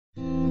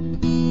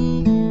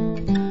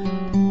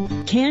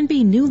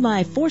Canby New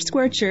Life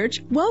Foursquare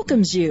Church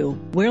welcomes you.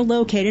 We're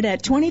located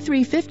at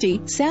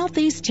 2350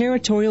 Southeast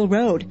Territorial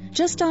Road,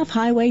 just off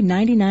Highway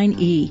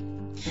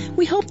 99E.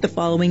 We hope the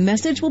following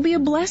message will be a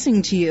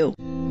blessing to you.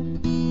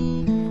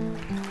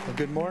 Well,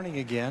 good morning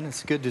again.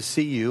 It's good to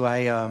see you.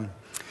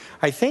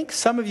 I think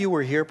some of you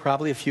were here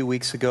probably a few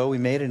weeks ago. We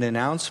made an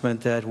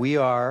announcement that we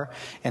are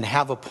and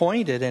have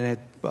appointed, and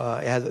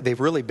they've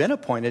really been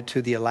appointed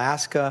to the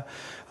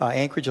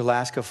Anchorage,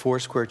 Alaska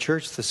Foursquare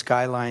Church, the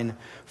Skyline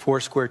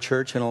Foursquare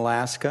Church in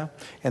Alaska.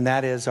 And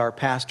that is our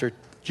pastor,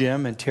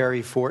 Jim and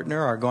Terry Fortner,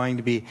 are going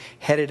to be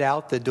headed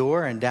out the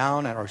door and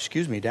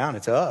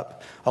it's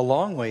up, a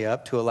long way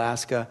up to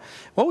Alaska.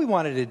 What we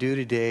wanted to do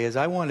today is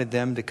I wanted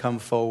them to come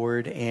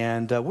forward,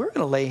 and we're going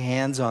to lay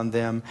hands on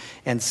them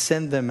and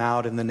send them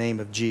out in the name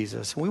of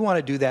Jesus. We want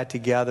to do that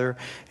together.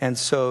 And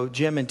so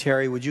Jim and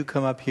Terry, would you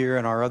come up here,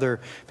 and our other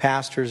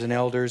pastors and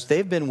elders?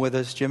 They've been with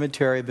us. Jim and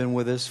Terry have been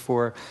with us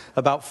for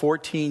about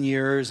 14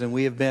 years, and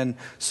we have been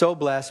so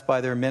blessed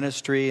by their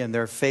ministry and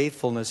their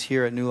faithfulness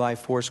here at New Life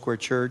Foursquare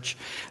Church.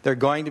 They're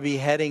going to be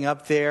heading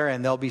up there,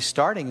 and they'll be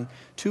starting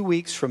 2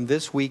 weeks from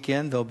this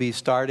weekend. They'll be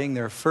starting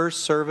their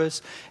first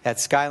service at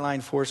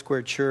Skyline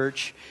Foursquare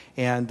Church,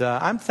 and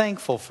I'm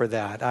thankful for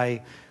that.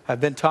 I've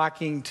been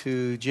talking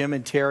to Jim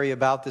and Terry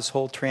about this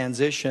whole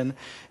transition,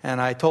 and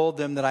I told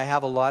them that I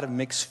have a lot of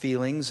mixed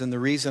feelings, and the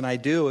reason I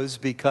do is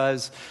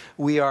because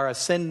we are a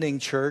sending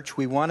church.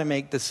 We want to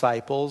make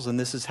disciples, and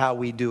this is how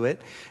we do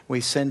it.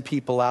 We send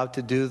people out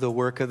to do the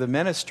work of the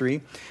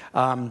ministry.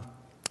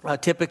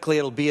 Typically,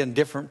 it'll be in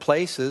different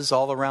places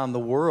all around the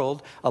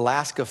world.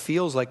 Alaska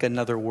feels like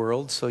another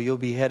world, so you'll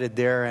be headed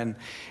there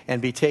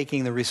and be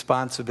taking the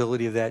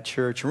responsibility of that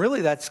church. And really,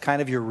 that's kind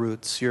of your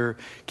roots. Your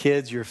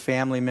kids, your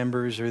family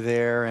members are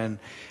there, and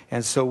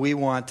so we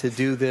want to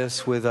do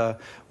this with a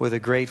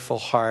grateful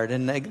heart.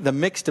 And the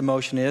mixed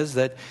emotion is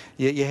that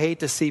you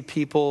hate to see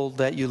people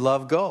that you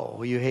love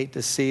go. You hate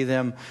to see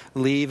them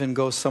leave and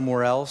go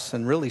somewhere else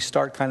and really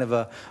start kind of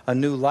a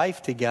new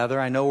life together.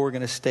 I know we're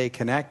going to stay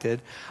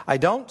connected. I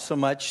don't so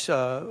much,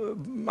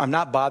 I'm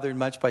not bothered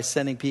much by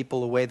sending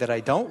people away that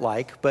I don't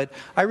like, but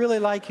I really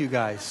like you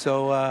guys.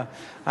 So,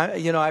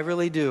 I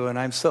really do. And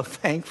I'm so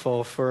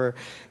thankful for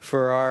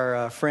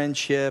our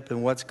friendship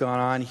and what's gone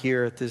on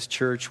here at this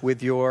church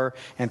with your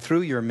and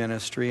through your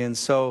ministry. And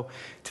so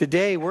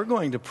today we're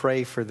going to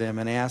pray for them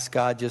and ask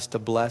God just to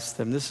bless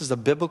them. This is a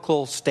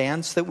biblical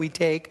stance that we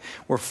take.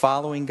 We're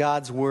following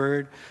God's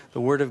word. The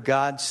word of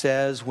God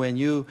says when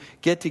you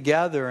get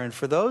together, and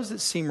for those that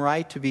seem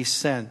right to be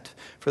sent,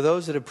 for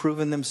those that have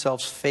proven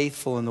themselves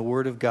faithful in the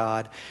word of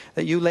God,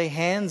 that you lay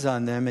hands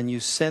on them and you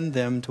send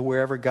them to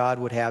wherever God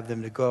would have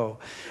them to go.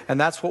 And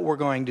that's what we're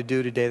going to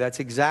do today.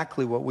 That's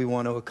exactly what we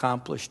want to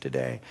accomplish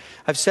today.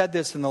 I've said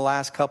this in the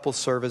last couple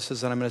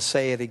services, and I'm going to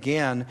say it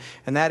again,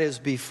 and that is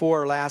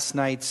before last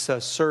night's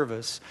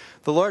service.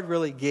 The Lord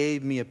really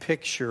gave me a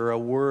picture, a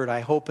word, I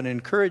hope an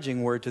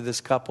encouraging word to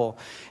this couple.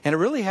 And it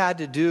really had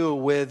to do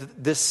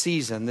with this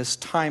season, this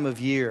time of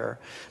year.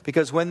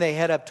 Because when they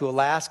head up to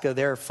Alaska,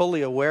 they're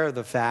fully aware of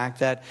the fact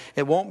that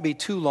it won't be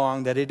too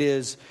long that it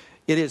is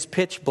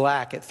pitch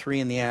black at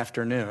 3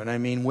 p.m. I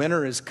mean,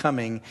 winter is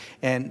coming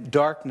and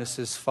darkness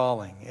is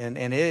falling.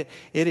 And it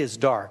is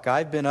dark.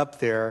 I've been up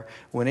there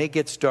when it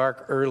gets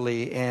dark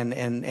early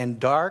and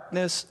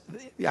darkness,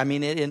 I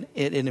mean, it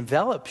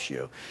envelops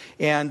you.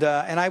 And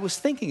I was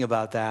thinking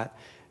about that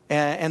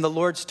and the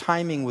Lord's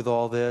timing with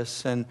all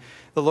this. And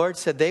the Lord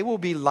said they will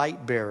be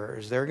light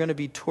bearers. They're going to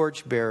be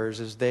torch bearers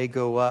as they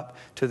go up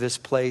to this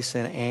place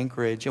in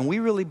Anchorage. And we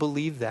really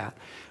believe that.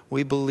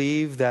 We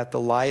believe that the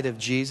light of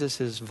Jesus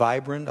is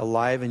vibrant,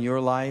 alive in your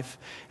life,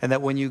 and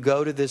that when you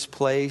go to this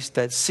place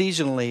that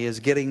seasonally is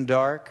getting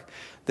dark,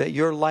 that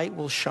your light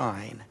will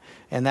shine.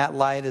 And that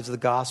light is the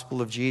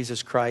gospel of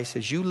Jesus Christ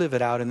as you live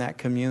it out in that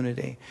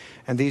community.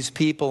 And these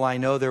people, I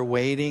know they're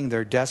waiting.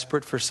 They're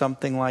desperate for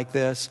something like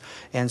this.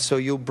 And so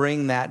you'll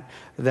bring that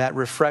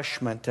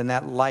refreshment and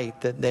that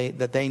light that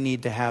they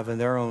need to have in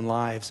their own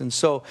lives. And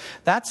so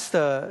that's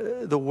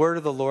the word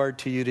of the Lord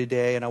to you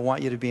today. And I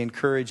want you to be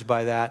encouraged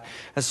by that.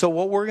 And so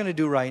what we're going to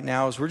do right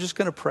now is we're just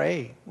going to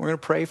pray. We're going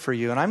to pray for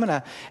you. And I'm going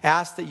to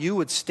ask that you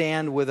would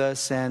stand with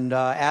us. And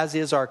as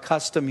is our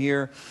custom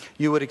here,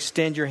 you would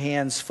extend your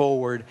hands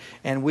forward.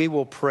 And we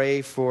will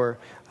pray for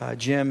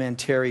Jim and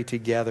Terry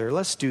together.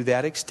 Let's do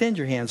that. Extend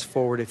your hands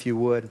forward if you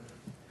would.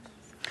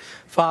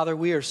 Father,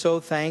 we are so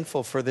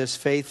thankful for this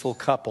faithful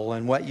couple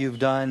and what you've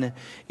done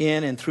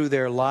in and through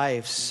their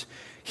lives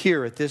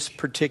here at this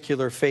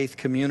particular faith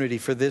community,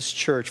 for this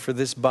church, for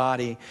this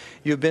body.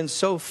 You've been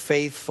so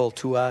faithful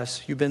to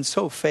us. You've been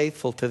so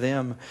faithful to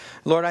them.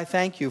 Lord, I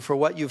thank you for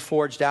what you've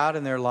forged out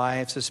in their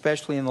lives,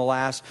 especially in the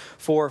last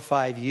 4 or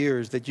 5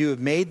 years, that you have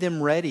made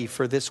them ready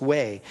for this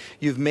way.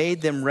 You've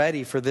made them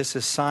ready for this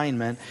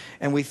assignment.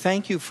 And we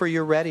thank you for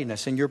your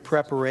readiness and your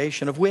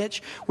preparation, of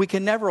which we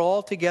can never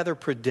altogether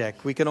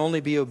predict. We can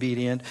only be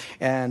obedient.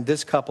 And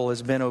this couple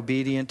has been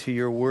obedient to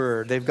your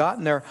word. They've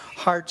gotten their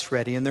hearts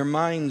ready and their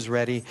minds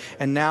ready already.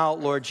 And now,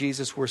 Lord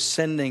Jesus, we're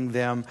sending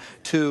them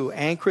to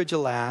Anchorage,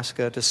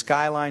 Alaska, to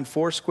Skyline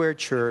Foursquare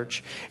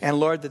Church. And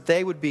Lord, that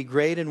they would be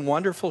great and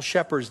wonderful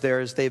shepherds there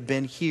as they've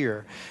been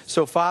here.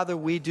 So Father,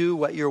 we do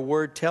what your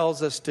word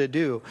tells us to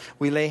do.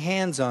 We lay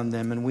hands on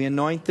them and we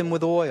anoint them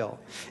with oil.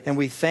 And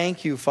we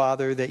thank you,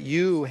 Father, that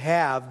you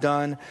have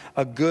done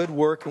a good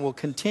work and will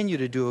continue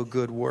to do a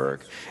good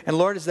work. And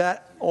Lord, as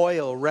that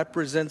oil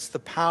represents the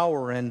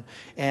power and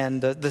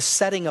the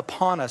setting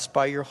upon us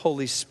by your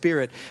Holy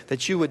Spirit,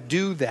 that you would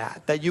do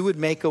that you would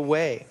make a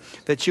way,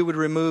 that you would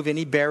remove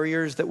any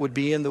barriers that would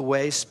be in the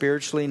way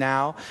spiritually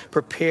now.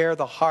 Prepare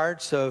the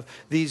hearts of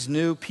these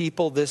new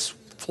people, this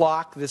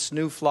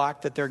new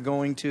flock that they're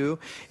going to.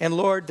 And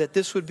Lord, that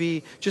this would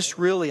be just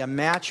really a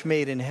match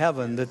made in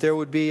heaven, that there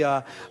would be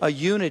a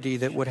unity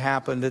that would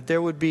happen, that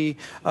there would be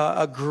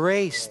a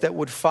grace that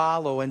would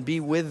follow and be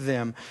with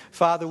them.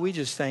 Father, we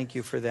just thank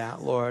you for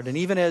that, Lord. And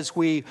even as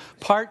we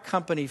part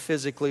company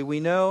physically, we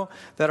know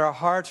that our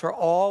hearts are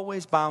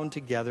always bound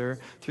together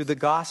through the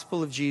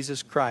gospel of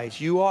Jesus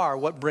Christ. You are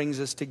what brings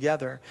us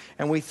together.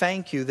 And we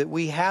thank you that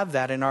we have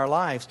that in our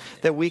lives,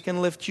 that we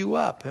can lift you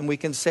up and we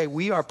can say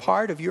we are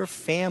part of your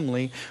family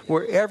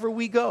wherever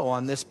we go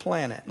on this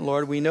planet.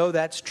 Lord, we know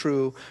that's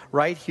true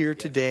right here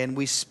today, and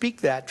we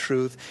speak that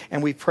truth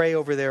and we pray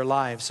over their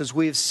lives. As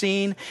we have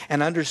seen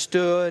and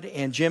understood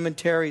in Jim and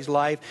Terry's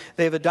life,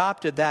 they've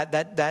adopted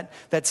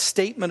that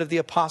statement of the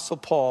Apostle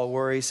Paul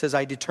where he says,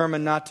 I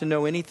determined not to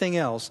know anything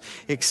else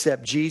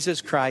except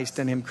Jesus Christ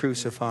and him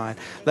crucified.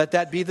 Let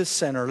that be the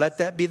center. Let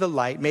that be the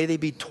light. May they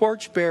be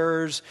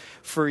torchbearers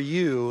for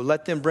you.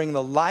 Let them bring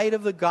the light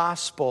of the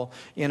gospel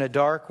in a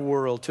dark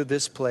world to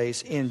this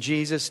place. In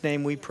Jesus'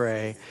 name we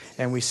pray.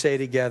 And we say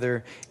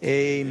together,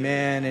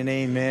 amen and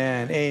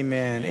amen,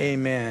 amen,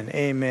 amen,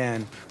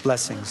 amen.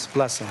 Blessings,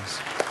 blessings.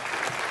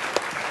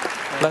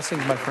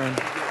 Blessings, my friend.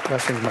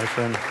 Blessings, my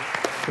friend.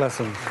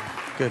 Blessings.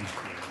 Good.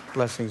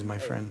 Blessings, my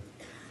friend.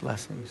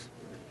 Blessings.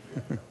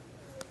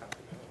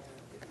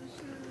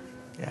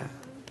 Yeah.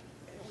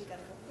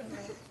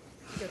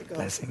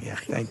 Blessing, yeah.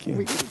 Thank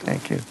you.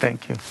 Thank you.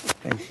 Thank you.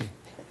 Thank you.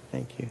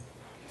 Thank you.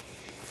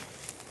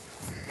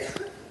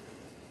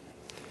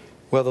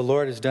 Well, the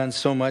Lord has done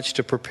so much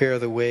to prepare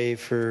the way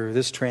for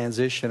this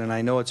transition, and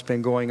I know it's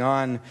been going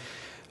on.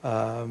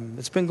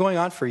 It's been going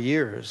on for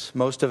years.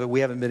 Most of it we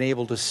haven't been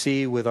able to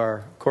see with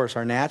our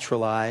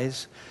natural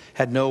eyes.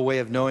 Had no way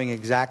of knowing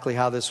exactly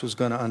how this was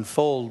going to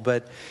unfold,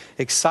 but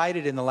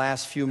excited in the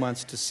last few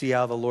months to see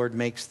how the Lord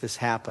makes this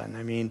happen.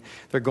 I mean,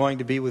 they're going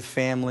to be with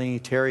family.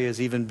 Terry is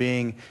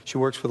she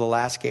works with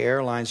Alaska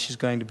Airlines. She's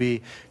going to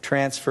be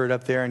transferred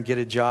up there and get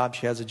a job.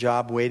 She has a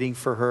job waiting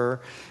for her.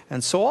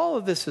 And so all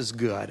of this is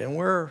good, and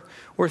we're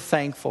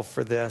thankful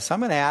for this. I'm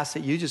going to ask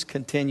that you just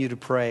continue to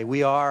pray.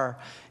 We are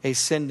a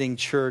sending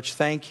church.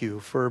 Thank you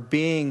for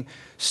being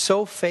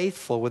so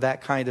faithful with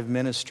that kind of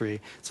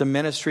ministry. It's a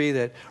ministry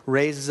that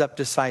raises up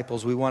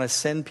disciples. We want to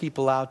send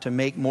people out to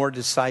make more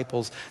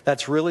disciples.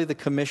 That's really the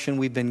commission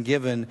we've been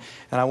given.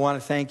 And I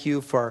want to thank you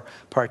for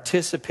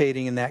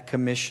participating in that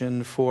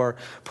commission, for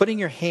putting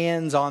your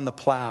hands on the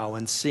plow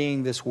and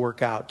seeing this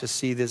work out, to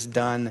see this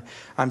done.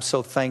 I'm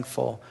so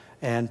thankful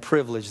and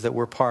privileged that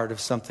we're part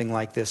of something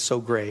like this. So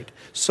great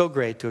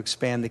to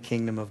expand the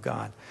kingdom of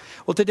God.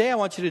 Well, today I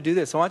want you to do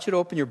this. I want you to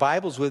open your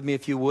Bibles with me,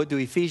 if you would, to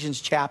Ephesians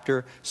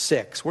chapter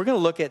 6. We're going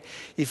to look at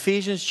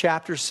Ephesians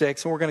chapter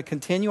 6, and we're going to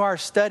continue our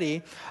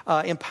study,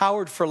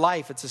 Empowered for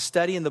Life. It's a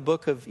study in the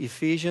book of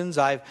Ephesians.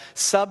 I've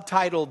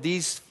subtitled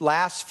these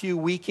last few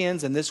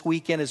weekends and this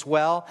weekend as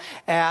well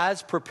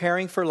as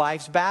Preparing for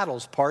Life's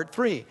Battles, Part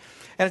 3.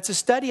 And it's a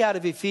study out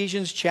of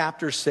Ephesians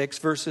chapter 6,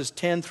 verses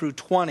 10 through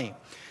 20.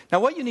 Now,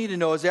 what you need to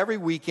know is every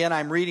weekend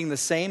I'm reading the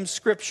same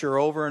scripture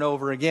over and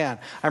over again.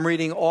 I'm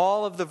reading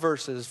all of the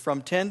verses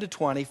from 10 to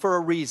 20 for a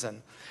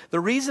reason. The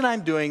reason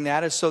I'm doing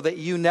that is so that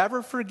you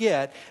never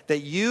forget that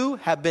you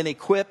have been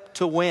equipped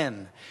to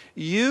win.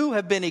 You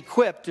have been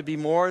equipped to be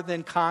more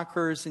than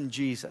conquerors in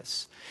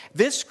Jesus.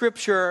 This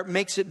scripture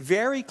makes it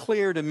very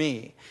clear to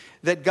me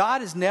that God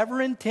has never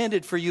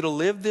intended for you to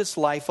live this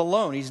life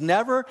alone. He's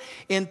never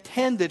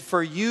intended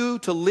for you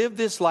to live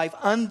this life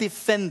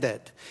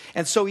undefended.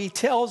 And so he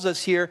tells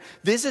us here,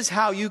 this is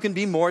how you can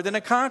be more than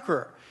a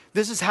conqueror.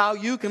 This is how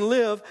you can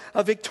live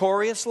a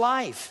victorious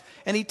life.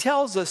 And he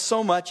tells us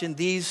so much in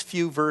these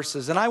few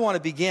verses. And I want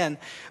to begin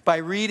by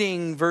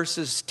reading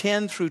verses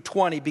 10 through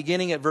 20,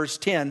 beginning at verse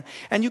 10.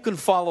 And you can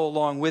follow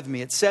along with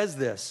me. It says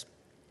this.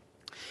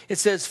 It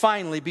says,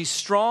 finally, be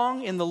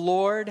strong in the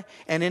Lord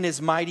and in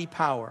his mighty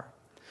power.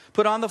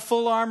 Put on the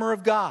full armor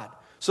of God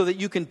so that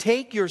you can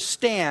take your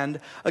stand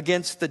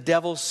against the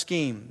devil's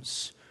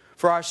schemes.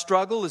 For our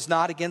struggle is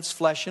not against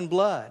flesh and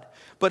blood,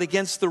 but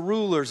against the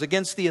rulers,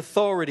 against the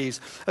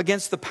authorities,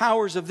 against the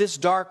powers of this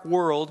dark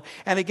world,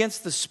 and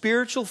against the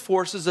spiritual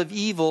forces of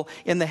evil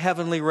in the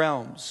heavenly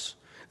realms.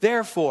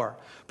 Therefore,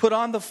 put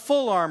on the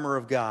full armor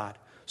of God,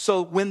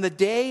 so when the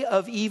day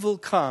of evil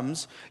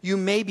comes, you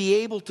may be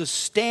able to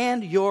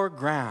stand your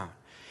ground.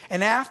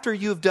 And after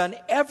you've done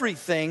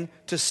everything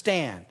to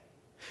stand,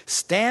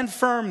 stand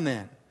firm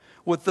then,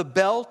 with the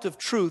belt of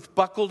truth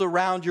buckled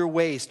around your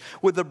waist,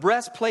 with the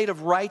breastplate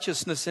of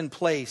righteousness in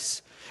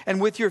place,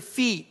 and with your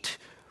feet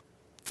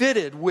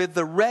fitted with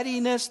the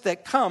readiness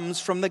that comes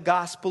from the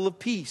gospel of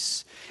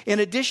peace. In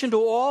addition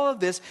to all of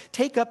this,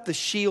 take up the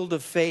shield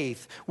of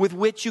faith, with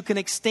which you can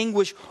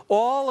extinguish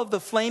all of the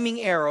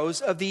flaming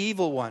arrows of the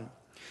evil one.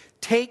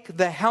 Take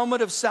the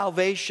helmet of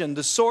salvation,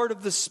 the sword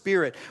of the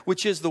Spirit,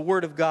 which is the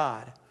word of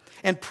God.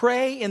 And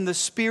pray in the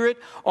Spirit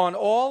on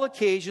all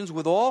occasions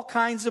with all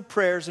kinds of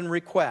prayers and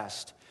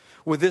requests.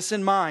 With this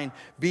in mind,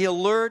 be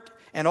alert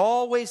and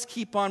always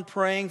keep on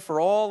praying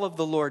for all of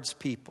the Lord's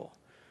people.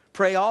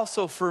 Pray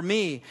also for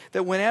me,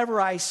 that whenever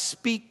I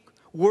speak,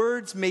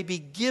 words may be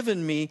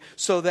given me,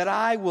 so that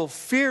I will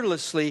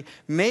fearlessly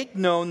make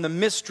known the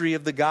mystery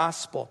of the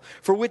gospel,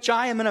 for which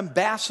I am an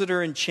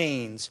ambassador in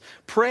chains.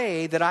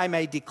 Pray that I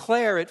may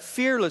declare it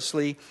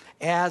fearlessly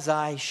as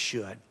I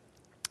should.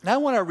 Now I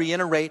want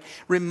to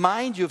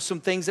remind you of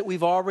some things that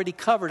we've already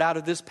covered out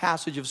of this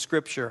passage of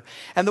Scripture.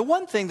 And the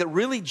one thing that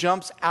really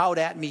jumps out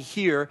at me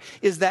here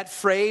is that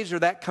phrase or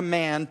that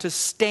command to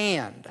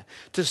stand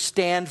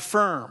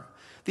firm.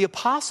 The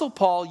Apostle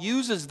Paul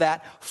uses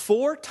that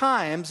 4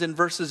 times in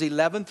verses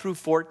 11 through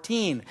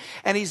 14.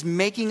 And he's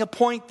making a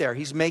point there.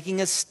 He's making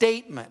a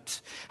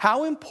statement.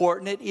 How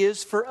important it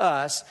is for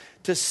us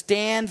to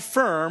stand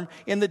firm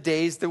in the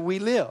days that we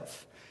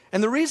live.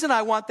 And the reason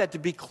I want that to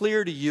be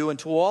clear to you and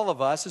to all of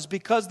us is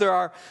because there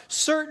are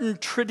certain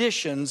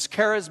traditions,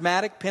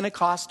 charismatic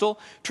Pentecostal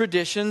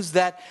traditions,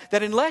 that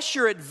unless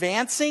you're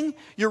advancing,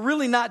 you're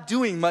really not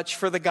doing much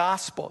for the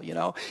gospel, you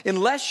know.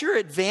 Unless you're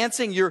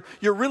advancing, you're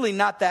really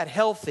not that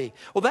healthy.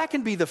 Well, that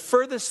can be the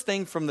furthest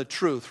thing from the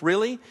truth,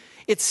 really.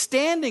 It's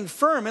standing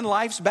firm in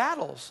life's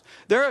battles.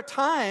 There are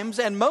times,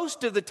 and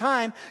most of the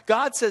time,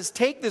 God says,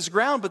 take this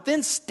ground, but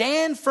then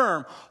stand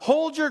firm.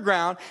 Hold your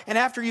ground, and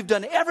after you've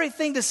done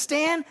everything to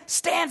stand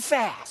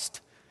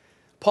fast.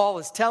 Paul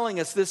is telling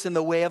us this in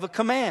the way of a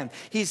command.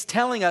 He's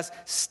telling us,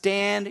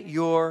 stand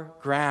your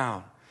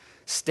ground.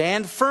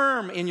 Stand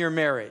firm in your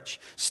marriage.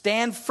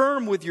 Stand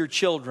firm with your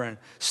children.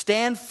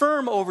 Stand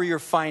firm over your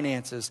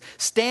finances.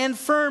 Stand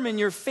firm in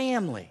your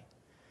family.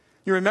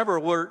 You remember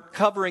we're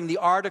covering the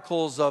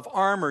articles of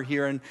armor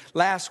here, and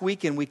last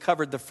weekend we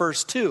covered the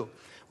first 2.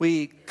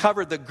 We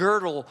covered the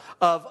girdle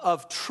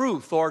of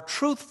truth or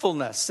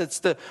truthfulness. It's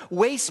the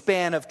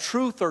waistband of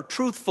truth or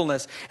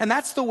truthfulness. And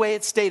that's the way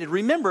it's stated.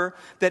 Remember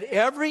that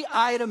every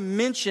item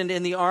mentioned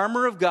in the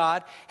armor of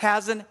God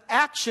has an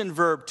action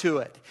verb to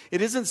it.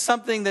 It isn't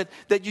something that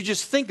you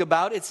just think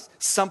about. It's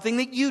something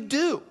that you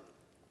do.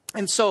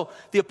 And so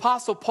the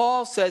Apostle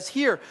Paul says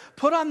here,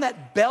 put on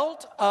that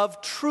belt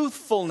of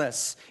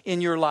truthfulness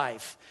in your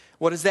life.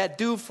 What does that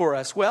do for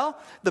us? Well,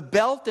 the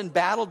belt in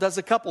battle does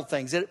a couple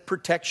things. It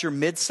protects your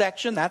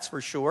midsection, that's for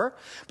sure.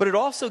 But it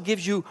also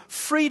gives you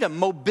freedom,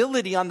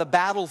 mobility on the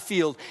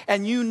battlefield.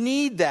 And you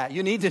need that.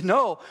 You need to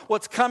know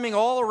what's coming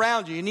all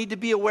around you. You need to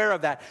be aware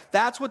of that.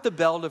 That's what the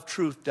belt of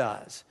truth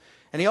does.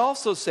 And he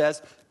also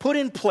says, put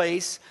in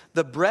place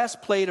the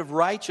breastplate of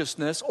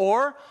righteousness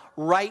or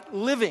right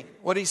living.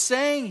 What he's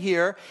saying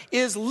here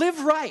is live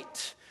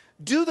right.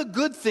 Do the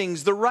good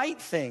things, the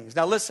right things.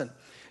 Now listen,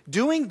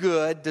 doing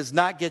good does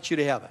not get you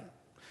to heaven.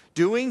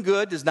 Doing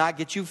good does not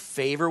get you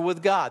favor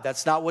with God.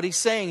 That's not what he's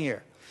saying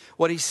here.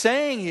 What he's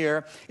saying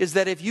here is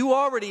that if you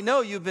already know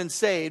you've been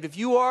saved, if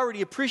you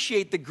already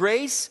appreciate the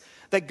grace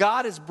that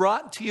God has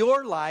brought to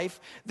your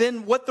life,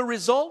 then what the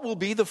result will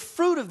be, the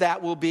fruit of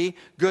that will be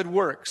good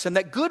works. And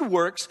that good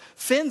works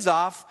fends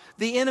off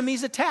the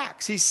enemy's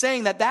attacks. He's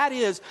saying that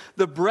is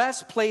the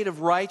breastplate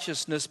of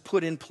righteousness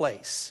put in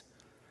place.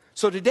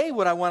 So today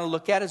what I want to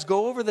look at is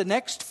go over the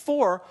next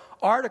 4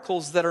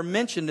 articles that are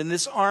mentioned in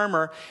this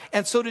armor.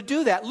 And so to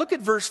do that, look at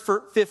verse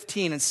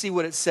 15 and see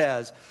what it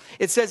says.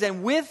 It says,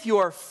 and with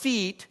your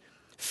feet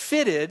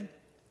fitted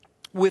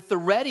with the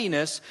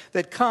readiness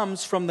that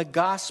comes from the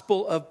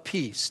gospel of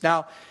peace.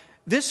 Now,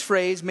 this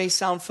phrase may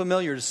sound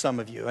familiar to some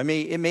of you. I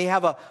mean, it may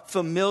have a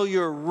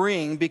familiar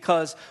ring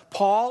because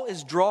Paul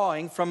is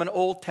drawing from an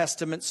Old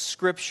Testament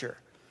scripture.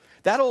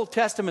 That Old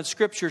Testament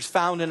scripture is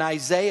found in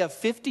Isaiah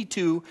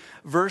 52,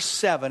 verse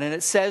 7, and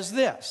it says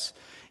this.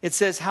 It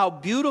says, how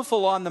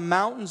beautiful on the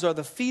mountains are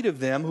the feet of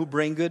them who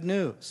bring good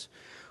news,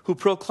 who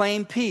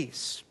proclaim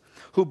peace,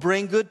 who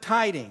bring good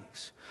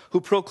tidings, who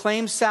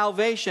proclaim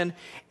salvation,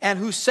 and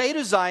who say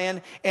to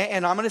Zion,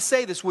 and I'm going to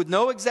say this with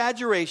no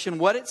exaggeration,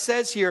 what it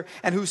says here,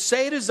 and who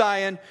say to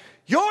Zion,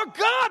 your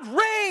God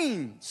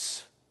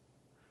reigns.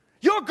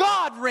 Your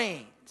God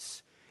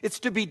reigns.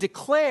 It's to be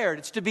declared.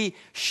 It's to be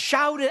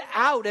shouted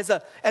out as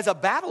a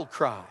battle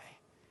cry.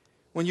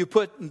 When you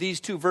put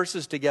these 2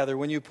 verses together,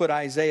 when you put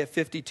Isaiah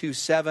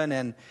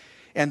 52:7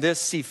 and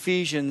this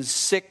Ephesians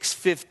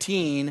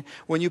 6:15,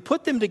 when you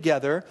put them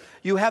together,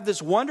 you have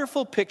this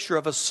wonderful picture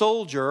of a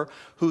soldier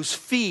whose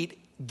feet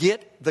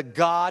get the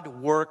God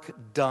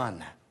work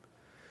done.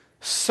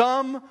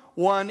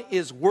 Someone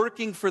is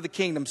working for the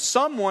kingdom.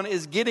 Someone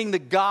is getting the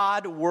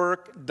God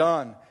work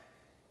done.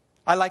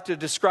 I like to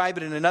describe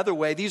it in another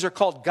way. These are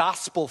called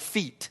gospel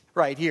feet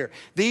right here.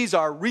 These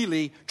are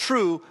really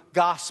true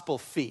gospel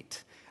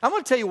feet. I'm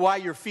going to tell you why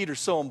your feet are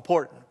so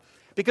important.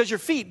 Because your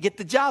feet get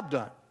the job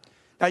done.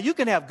 Now, you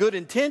can have good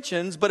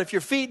intentions, but if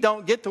your feet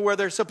don't get to where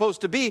they're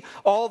supposed to be,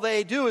 all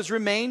they do is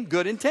remain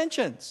good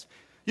intentions.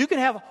 You can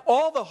have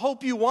all the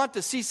hope you want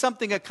to see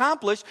something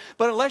accomplished,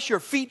 but unless your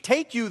feet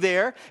take you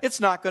there, it's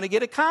not going to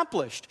get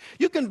accomplished.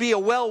 You can be a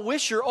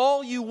well-wisher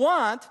all you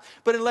want,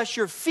 but unless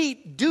your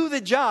feet do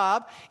the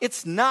job,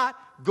 it's not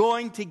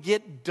going to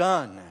get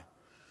done.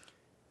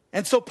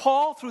 And so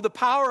Paul, through the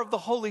power of the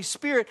Holy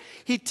Spirit,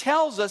 he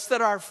tells us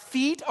that our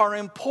feet are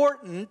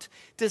important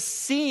to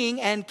seeing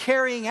and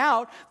carrying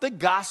out the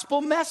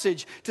gospel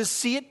message, to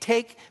see it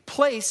take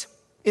place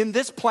in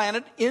this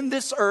planet, in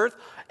this earth,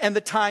 and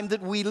the time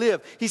that we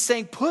live. He's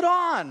saying, put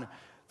on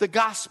the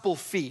gospel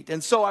feet.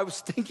 And so I was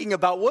thinking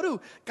about, what do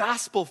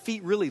gospel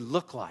feet really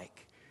look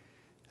like?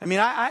 I mean,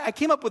 I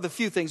came up with a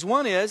few things.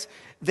 One is,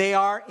 they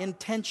are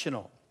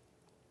intentional.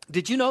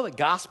 Did you know that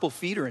gospel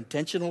feet are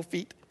intentional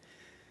feet?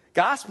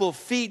 Gospel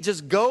feet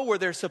just go where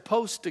they're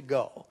supposed to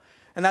go.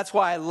 And that's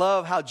why I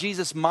love how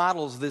Jesus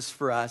models this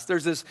for us.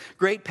 There's this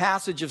great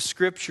passage of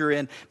Scripture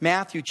in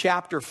Matthew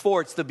chapter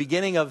 4. It's the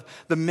beginning of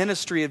the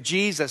ministry of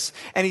Jesus.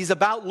 And he's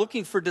about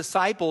looking for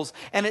disciples.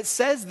 And it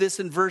says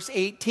this in verse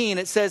 18.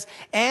 It says,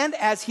 and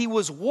as he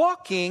was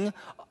walking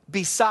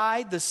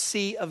beside the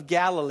Sea of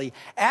Galilee.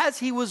 As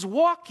he was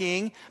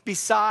walking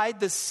beside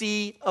the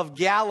Sea of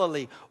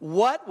Galilee,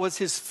 what was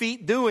his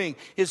feet doing?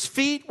 His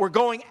feet were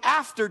going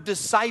after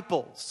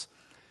disciples.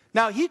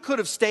 Now, he could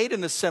have stayed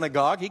in the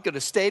synagogue. He could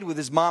have stayed with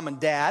his mom and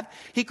dad.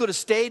 He could have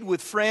stayed with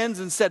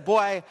friends and said,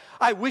 boy,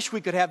 I wish we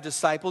could have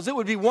disciples. It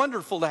would be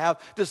wonderful to have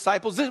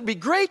disciples. It would be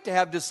great to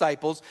have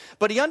disciples.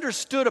 But he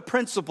understood a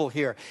principle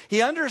here.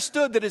 He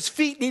understood that his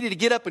feet needed to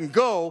get up and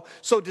go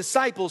so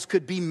disciples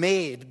could be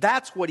made.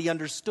 That's what he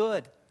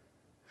understood.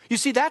 You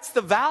see, that's the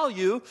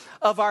value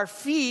of our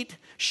feet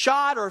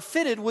shod or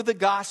fitted with the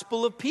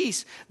gospel of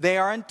peace. They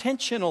are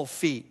intentional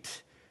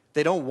feet.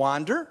 They don't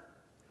wander.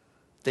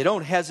 They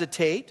don't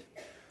hesitate.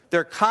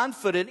 They're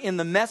confident in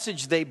the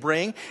message they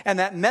bring, and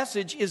that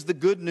message is the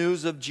good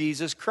news of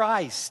Jesus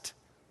Christ.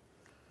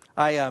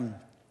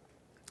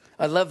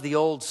 I love the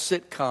old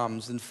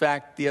sitcoms. In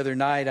fact, the other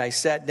night I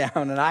sat down,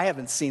 and I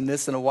haven't seen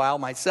this in a while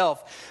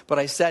myself, but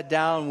I sat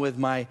down with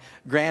my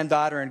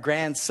granddaughter and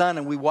grandson,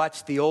 and we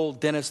watched the old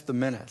Dennis the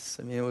Menace.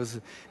 I mean, it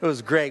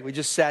was great. We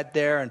just sat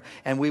there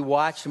and we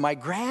watched. And my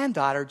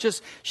granddaughter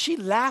she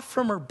laughed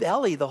from her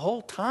belly the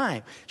whole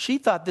time. She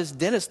thought this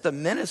Dennis the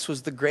Menace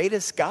was the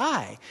greatest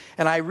guy.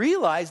 And I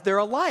realized they're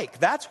alike.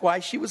 That's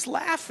why she was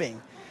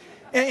laughing.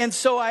 And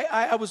so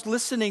I was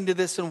listening to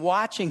this and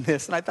watching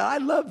this, and I thought, I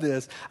love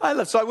this.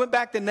 So I went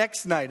back the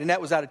next night, and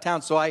that was out of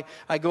town, so I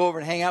go over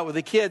and hang out with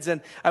the kids,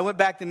 and I went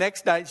back the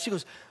next night. She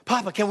goes,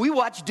 Papa, can we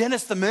watch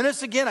Dennis the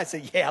Menace again? I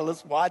said, yeah,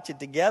 let's watch it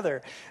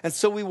together. And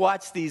so we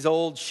watched these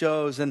old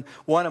shows, and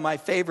one of my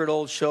favorite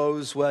old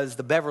shows was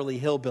the Beverly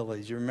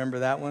Hillbillies. You remember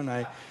that one?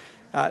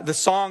 The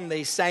song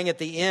they sang at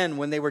the end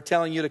when they were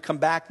telling you to come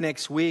back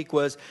next week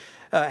was,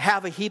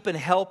 have a heap and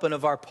helping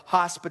of our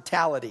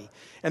hospitality.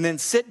 And then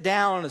sit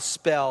down a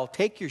spell,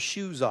 take your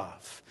shoes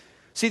off.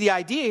 See, the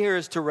idea here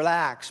is to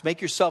relax,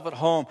 make yourself at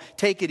home,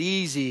 take it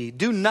easy,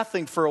 do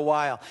nothing for a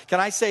while. Can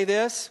I say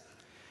this?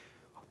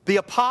 The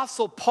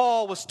Apostle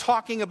Paul was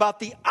talking about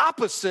the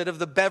opposite of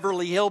the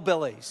Beverly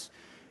Hillbillies.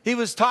 He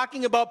was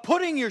talking about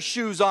putting your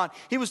shoes on.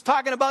 He was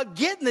talking about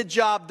getting the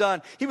job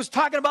done. He was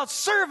talking about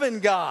serving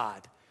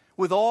God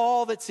with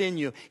all that's in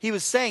you. He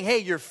was saying, hey,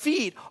 your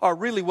feet are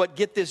really what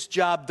get this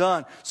job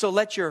done. So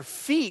let your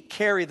feet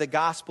carry the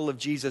gospel of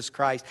Jesus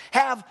Christ.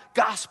 Have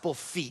gospel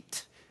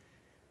feet.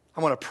 I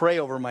want to pray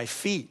over my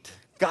feet.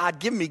 God,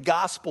 give me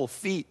gospel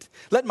feet.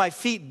 Let my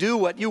feet do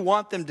what you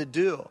want them to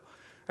do.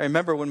 I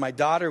remember when my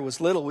daughter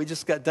was little, we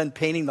just got done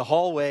painting the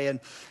hallway,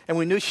 and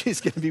we knew she was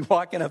going to be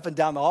walking up and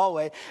down the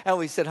hallway. And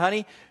we said,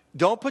 honey,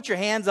 don't put your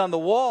hands on the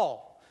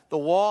wall. The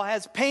wall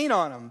has paint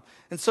on them.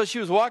 And so she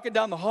was walking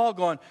down the hall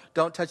going,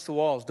 don't touch the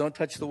walls, don't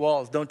touch the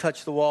walls, don't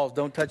touch the walls,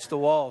 don't touch the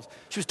walls.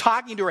 She was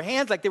talking to her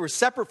hands like they were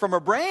separate from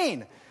her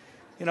brain.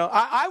 You know,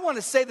 I want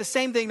to say the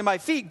same thing to my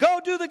feet. Go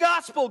do the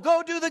gospel,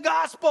 go do the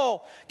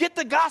gospel. Get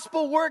the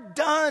gospel work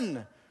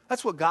done.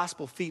 That's what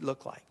gospel feet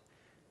look like.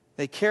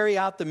 They carry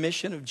out the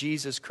mission of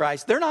Jesus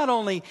Christ. They're not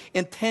only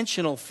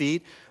intentional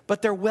feet,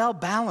 but they're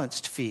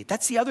well-balanced feet.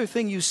 That's the other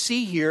thing you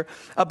see here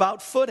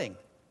about footing.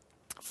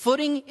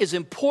 Footing is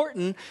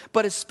important,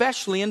 but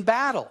especially in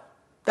battle.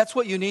 That's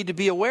what you need to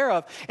be aware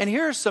of. And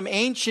here are some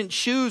ancient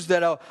shoes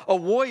that a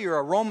warrior,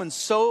 a Roman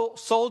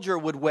soldier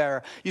would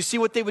wear. You see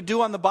what they would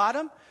do on the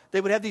bottom? They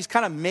would have these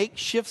kind of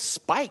makeshift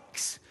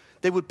spikes.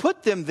 They would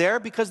put them there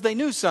because they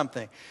knew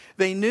something.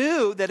 They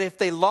knew that if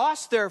they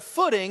lost their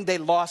footing, they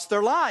lost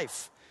their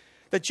life.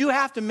 That you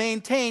have to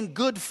maintain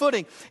good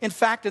footing. In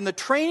fact, in the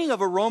training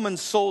of a Roman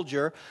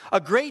soldier, a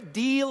great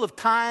deal of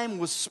time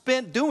was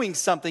spent doing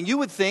something. You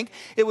would think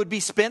it would be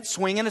spent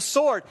swinging a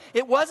sword.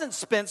 It wasn't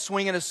spent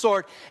swinging a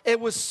sword. It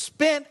was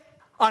spent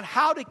on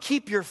how to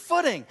keep your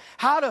footing,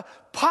 how to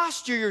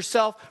posture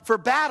yourself for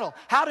battle,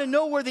 how to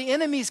know where the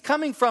enemy's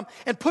coming from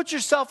and put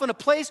yourself in a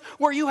place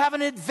where you have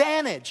an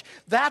advantage.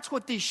 That's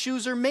what these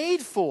shoes are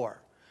made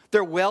for.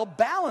 They're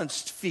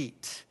well-balanced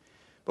feet.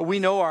 But we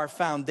know our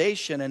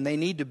foundation, and they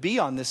need to be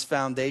on this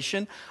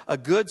foundation. A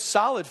good,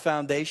 solid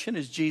foundation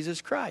is Jesus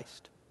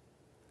Christ.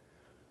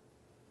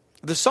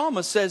 The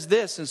psalmist says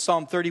this in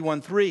Psalm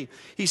 31:3.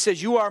 He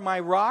says, "You are my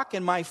rock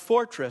and my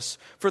fortress.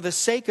 For the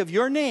sake of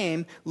your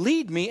name,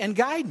 lead me and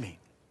guide me."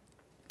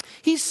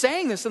 He's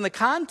saying this in the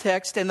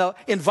context and the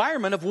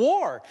environment of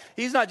war.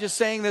 He's not just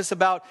saying this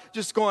about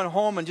just going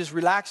home and just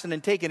relaxing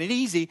and taking it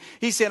easy.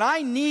 He's saying,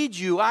 I need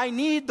you. I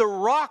need the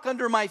rock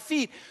under my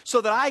feet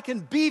so that I can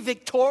be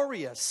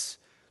victorious.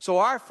 So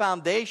our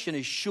foundation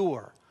is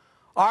sure.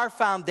 Our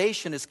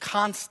foundation is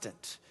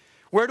constant.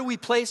 Where do we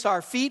place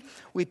our feet?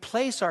 We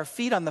place our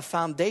feet on the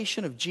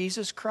foundation of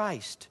Jesus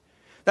Christ.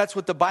 That's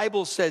what the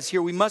Bible says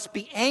here. We must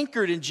be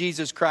anchored in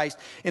Jesus Christ.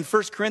 In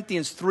 1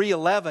 Corinthians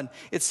 3:11,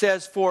 it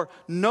says, "For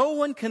no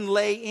one can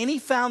lay any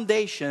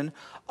foundation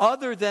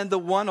other than the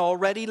one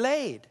already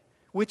laid,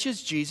 which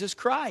is Jesus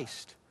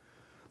Christ."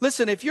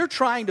 Listen, if you're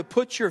trying to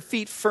put your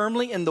feet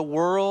firmly in the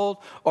world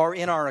or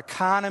in our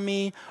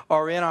economy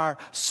or in our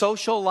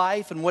social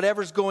life and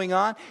whatever's going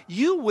on,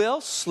 you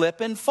will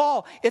slip and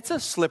fall. It's a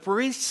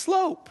slippery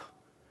slope.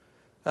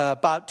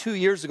 About 2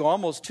 years ago,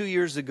 almost 2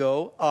 years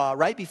ago,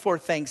 right before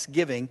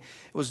Thanksgiving,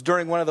 it was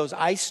during one of those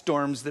ice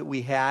storms that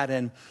we had,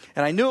 and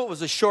I knew it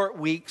was a short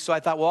week, so I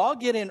thought, well, I'll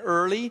get in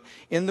early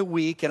in the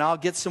week, and I'll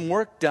get some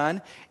work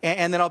done,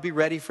 and then I'll be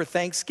ready for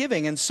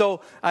Thanksgiving. And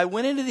so I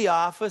went into the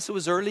office. It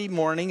was early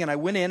morning, and I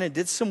went in and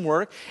did some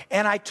work,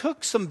 and I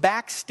took some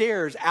back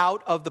stairs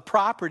out of the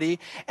property,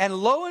 and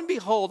lo and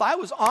behold, I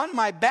was on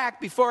my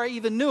back before I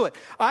even knew it.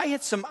 I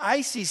hit some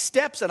icy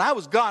steps, and I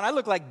was gone. I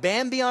looked like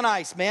Bambi on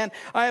ice, man.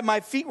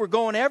 My feet were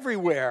going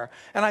everywhere.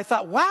 And I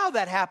thought, wow,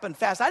 that happened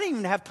fast. I didn't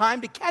even have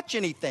time to catch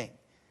anything.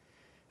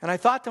 And I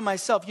thought to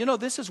myself,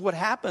 this is what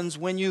happens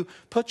when you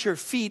put your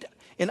feet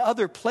in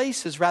other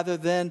places rather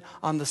than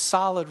on the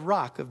solid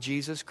rock of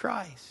Jesus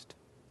Christ.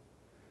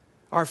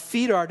 Our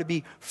feet are to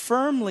be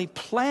firmly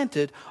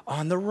planted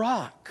on the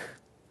rock.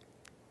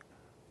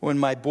 When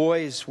my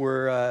boys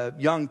were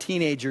young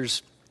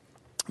teenagers,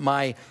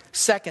 my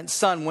second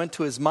son went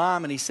to his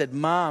mom and he said,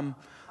 "Mom,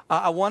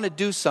 I want to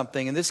do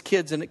something." And this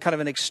kid's kind of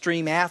an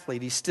extreme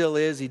athlete. He still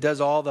is. He does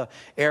all the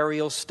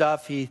aerial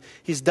stuff.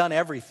 He's done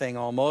everything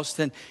almost.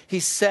 And he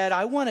said,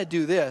 "I want to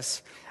do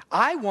this.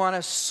 I want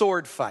to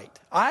sword fight.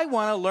 I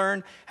want to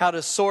learn how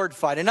to sword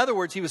fight." In other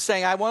words, he was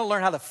saying, I want to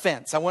learn how to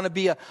fence. I want to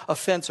be a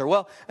fencer.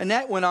 Well,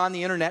 Annette went on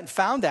the internet and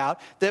found out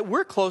that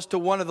we're close to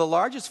one of the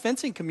largest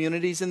fencing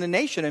communities in the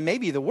nation and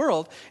maybe the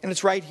world. And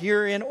it's right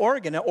here in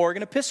Oregon.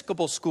 Oregon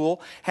Episcopal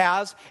School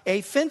has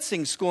a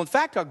fencing school. In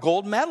fact, a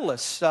gold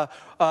medalist,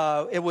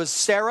 it was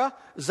Sarah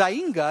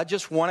Zainga,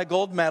 just won a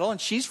gold medal, and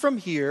she's from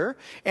here,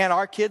 and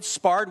our kids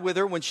sparred with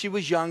her when she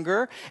was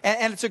younger,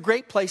 and it's a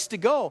great place to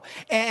go.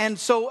 And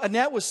so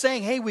Annette was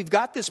saying, hey, we've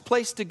got this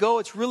place to go.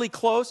 It's really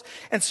close.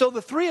 And so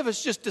the three of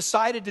us just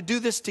decided to do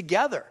this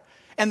together.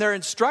 And their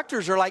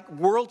instructors are like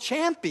world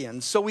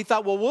champions. So we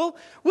thought, well,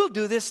 we'll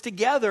do this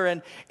together.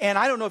 And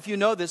I don't know if you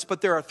know this, but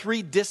there are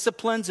 3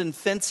 disciplines in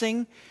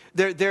fencing.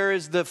 There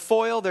is the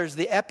foil, there's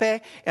the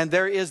épée, and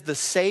there is the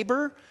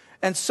saber.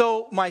 And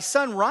so my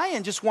son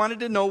Ryan just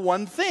wanted to know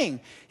one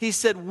thing. He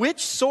said,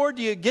 which sword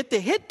do you get to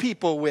hit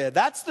people with?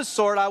 That's the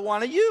sword I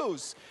want to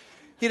use.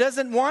 He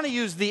doesn't want to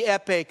use the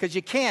épée because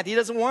you can't. He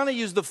doesn't want to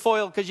use the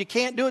foil because you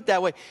can't do it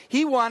that way.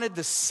 He wanted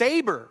the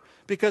saber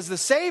because the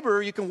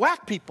saber, you can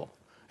whack people.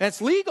 And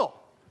it's legal.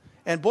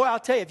 And boy, I'll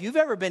tell you, if you've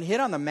ever been hit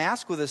on the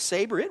mask with a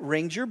saber, it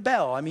rings your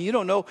bell. I mean, you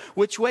don't know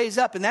which way's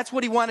up. And that's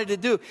what he wanted to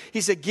do.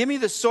 He said, give me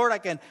the sword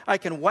I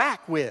can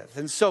whack with.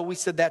 And so we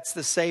said, that's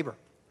the saber.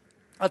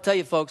 I'll tell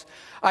you, folks,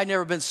 I've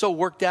never been so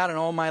worked out in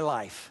all my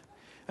life.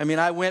 I mean,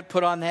 I went,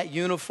 put on that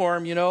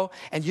uniform, and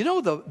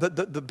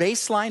the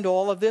baseline to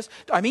all of this,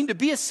 I mean, to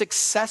be a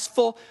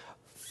successful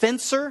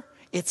fencer,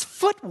 it's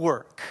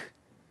footwork.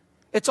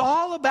 It's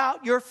all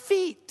about your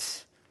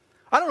feet.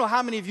 I don't know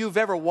how many of you have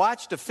ever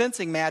watched a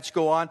fencing match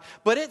go on,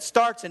 but it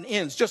starts and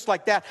ends just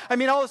like that. I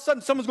mean, all of a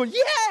sudden someone's going,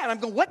 yeah, and I'm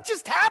going, what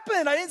just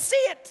happened? I didn't see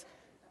it.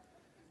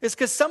 It's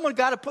because someone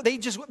got to put,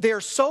 they're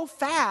so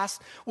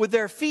fast with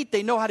their feet.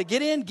 They know how to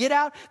get in, get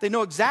out. They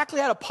know exactly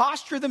how to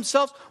posture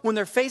themselves when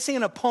they're facing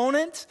an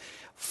opponent.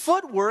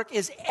 Footwork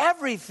is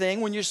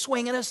everything when you're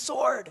swinging a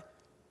sword.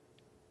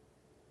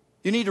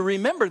 You need to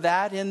remember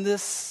that in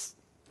this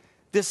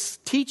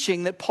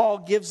teaching that Paul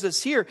gives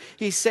us here.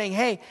 He's saying,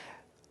 hey,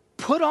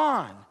 put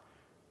on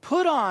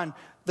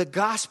the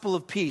gospel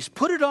of peace.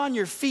 Put it on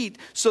your feet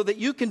so that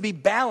you can be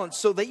balanced,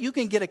 so that you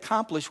can get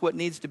accomplished what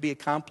needs to be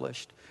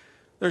accomplished.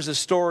 There's a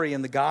story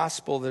in the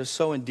gospel that is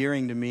so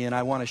endearing to me, and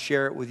I want to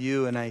share it with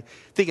you, and I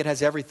think it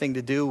has everything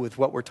to do with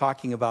what we're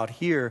talking about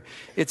here.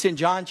 It's in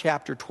John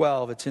chapter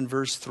 12. It's in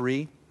verse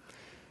 3.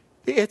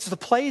 It's the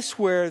place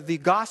where the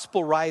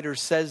gospel writer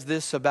says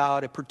this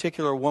about a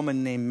particular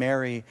woman named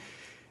Mary.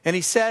 And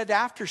he said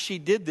after she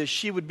did this,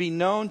 she would be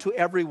known to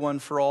everyone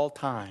for all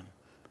time.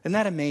 Isn't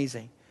that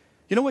amazing?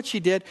 You know what she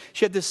did?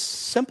 She had this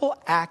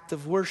simple act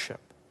of worship.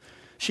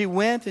 She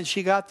went and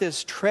she got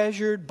this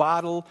treasured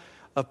bottle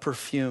of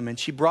perfume and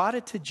she brought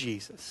it to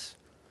Jesus.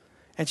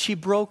 And she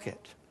broke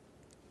it.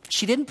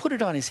 She didn't put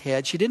it on his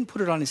head. She didn't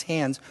put it on his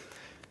hands.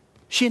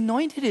 She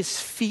anointed his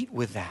feet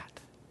with that.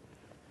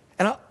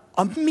 And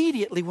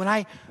immediately when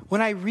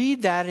I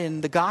read that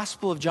in the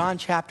Gospel of John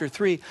chapter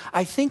 3,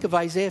 I think of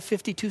Isaiah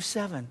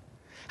 52:7.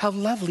 How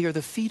lovely are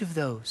the feet of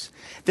those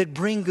that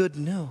bring good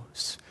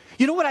news.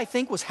 You know what I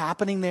think was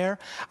happening there?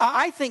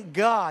 I think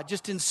God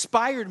just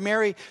inspired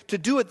Mary to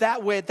do it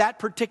that way at that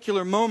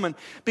particular moment.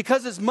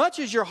 Because as much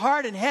as your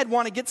heart and head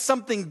want to get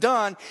something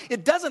done,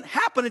 it doesn't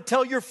happen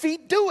until your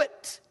feet do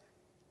it.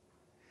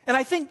 And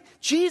I think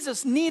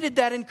Jesus needed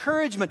that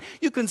encouragement.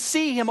 You can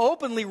see him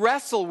openly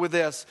wrestle with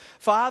this.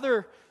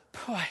 Father,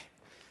 boy,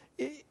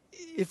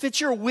 if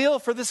it's your will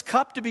for this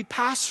cup to be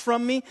passed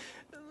from me,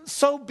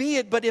 so be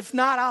it. But if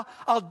not,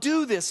 I'll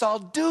do this. I'll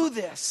do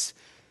this.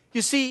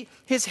 You see,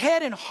 his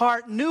head and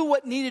heart knew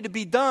what needed to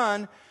be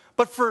done,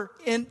 but for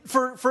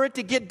it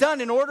to get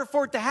done, in order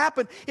for it to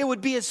happen, it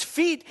would be his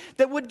feet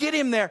that would get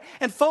him there.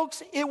 And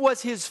folks, it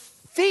was his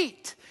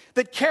feet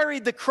that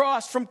carried the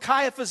cross from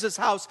Caiaphas'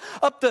 house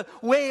up the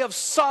way of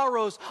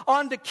sorrows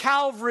onto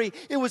Calvary.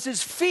 It was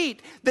his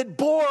feet that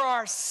bore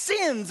our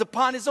sins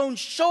upon his own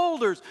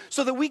shoulders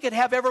so that we could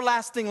have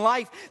everlasting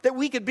life, that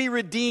we could be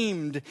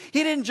redeemed.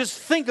 He didn't just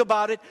think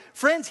about it.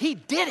 Friends, he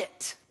did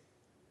it.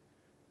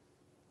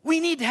 We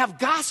need to have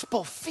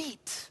gospel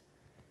feet.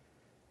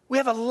 We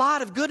have a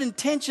lot of good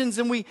intentions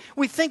and we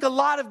think a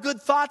lot of good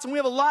thoughts and we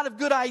have a lot of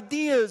good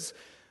ideas,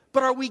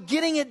 but are we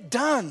getting it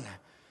done?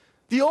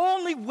 The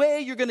only way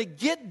you're going to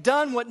get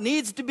done what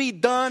needs to be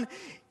done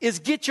is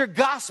get your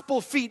gospel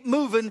feet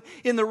moving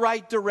in the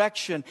right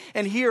direction.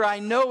 And here I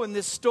know in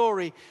this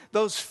story,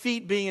 those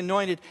feet being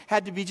anointed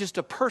had to be just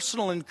a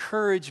personal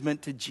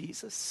encouragement to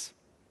Jesus.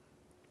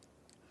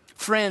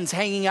 Friends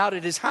hanging out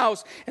at his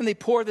house, and they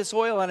pour this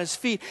oil on his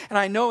feet. And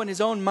I know in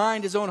his own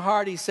mind, his own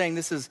heart, he's saying,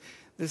 this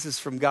is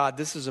from God.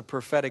 This is a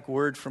prophetic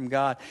word from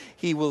God.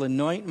 He will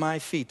anoint my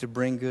feet to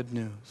bring good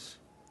news.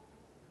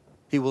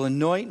 He will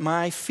anoint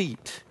my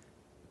feet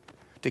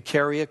to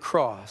carry a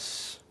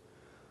cross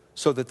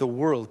so that the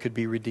world could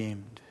be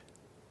redeemed.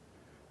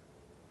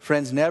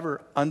 Friends,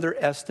 never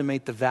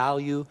underestimate the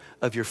value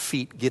of your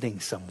feet getting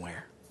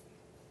somewhere.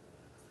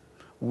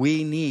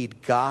 We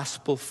need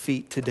gospel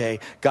feet today.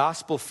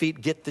 Gospel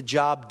feet get the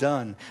job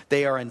done.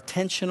 They are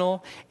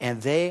intentional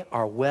and they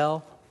are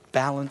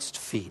well-balanced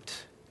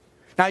feet.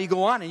 Now you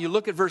go on and you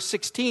look at verse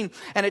 16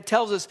 and it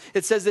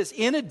says this,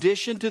 in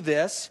addition to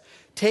this,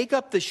 take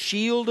up the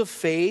shield of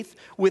faith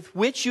with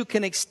which you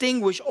can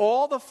extinguish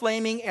all the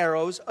flaming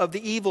arrows of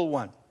the evil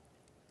one.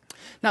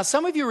 Now,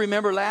 some of you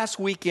remember last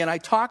weekend I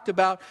talked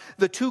about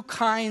the two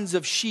kinds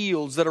of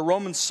shields that a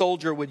Roman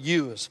soldier would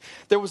use.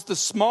 There was the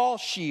small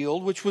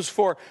shield, which was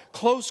for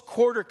close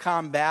quarter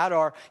combat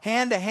or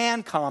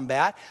hand-to-hand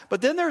combat.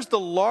 But then there's the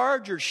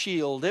larger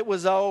shield. It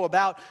was,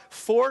 about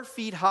 4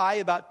 feet high,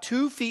 about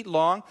 2 feet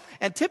long,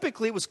 and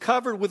typically it was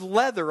covered with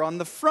leather on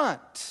the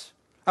front.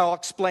 I'll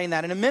explain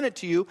that in a minute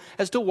to you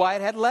as to why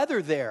it had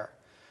leather there.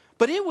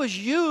 But it was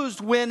used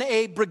when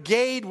a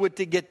brigade would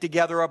get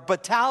together, a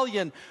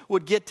battalion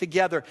would get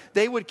together.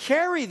 They would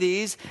carry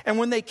these, and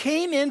when they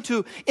came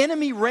into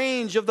enemy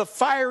range of the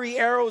fiery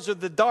arrows or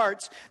the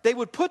darts, they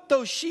would put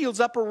those shields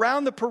up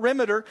around the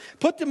perimeter,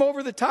 put them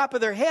over the top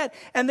of their head,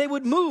 and they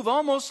would move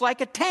almost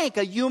like a tank,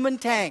 a human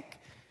tank.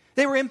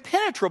 They were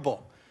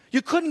impenetrable.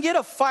 You couldn't get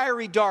a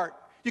fiery dart.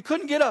 You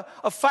couldn't get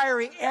a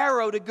fiery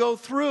arrow to go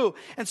through.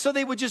 And so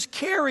they would just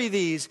carry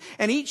these.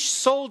 And each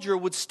soldier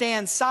would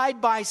stand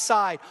side by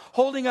side,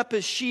 holding up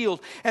his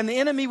shield. And the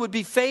enemy would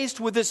be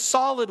faced with this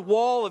solid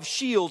wall of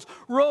shields,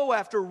 row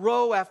after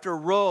row after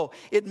row.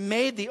 It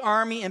made the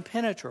army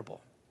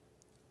impenetrable.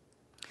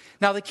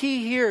 Now the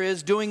key here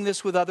is doing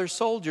this with other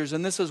soldiers.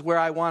 And this is where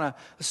I want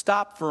to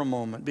stop for a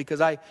moment.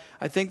 Because I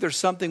think there's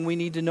something we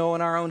need to know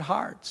in our own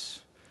hearts.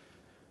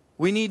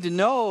 We need to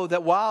know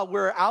that while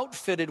we're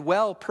outfitted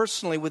well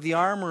personally with the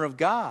armor of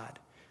God,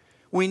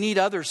 we need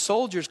other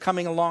soldiers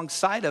coming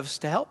alongside us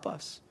to help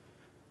us.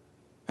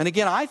 And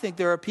again, I think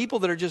there are people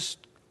that are just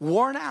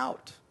worn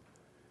out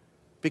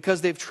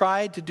because they've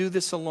tried to do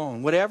this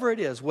alone. Whatever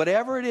it is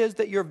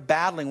that you're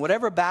battling,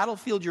 whatever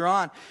battlefield you're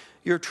on,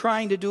 you're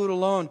trying to do it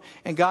alone.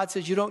 And God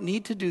says you don't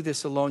need to do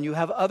this alone. You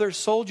have other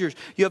soldiers.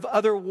 You have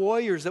other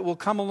warriors that will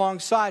come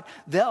alongside.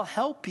 They'll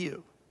help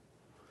you.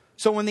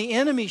 So when the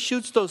enemy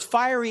shoots those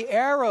fiery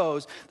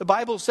arrows, the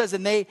Bible says,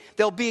 and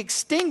they'll be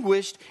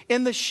extinguished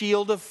in the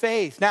shield of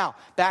faith. Now,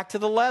 back to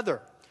the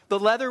leather. The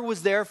leather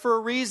was there for a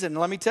reason.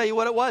 Let me tell you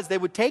what it was. They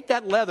would take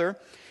that leather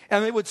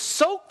and they would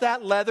soak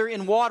that leather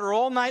in water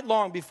all night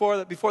long before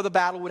the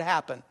battle would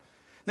happen.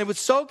 They would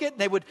soak it,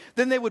 and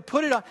then they would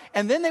put it on,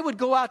 and then they would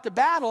go out to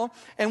battle,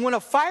 and when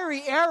a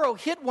fiery arrow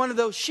hit one of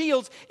those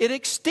shields, it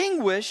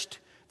extinguished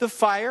the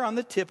fire on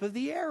the tip of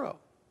the arrow.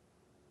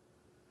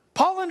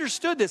 Paul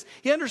understood this.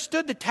 He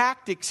understood the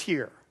tactics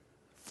here.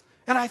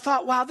 And I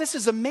thought, wow, this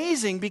is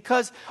amazing,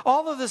 because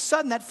all of a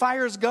sudden that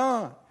fire is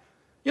gone.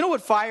 You know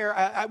what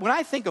fire, when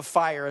I think of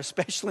fire,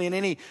 especially in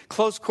any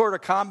close quarter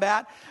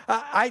combat,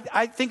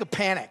 I think of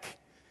panic.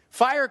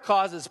 Fire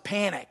causes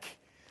panic.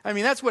 I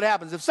mean, that's what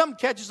happens. If something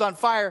catches on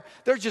fire,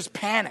 there's just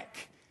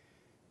panic.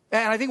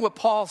 And I think what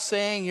Paul's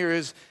saying here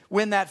is,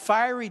 when that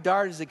fiery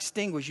dart is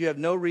extinguished, you have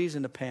no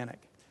reason to panic.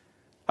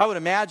 I would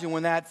imagine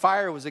when that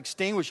fire was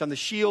extinguished on the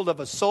shield of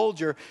a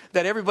soldier,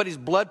 that everybody's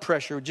blood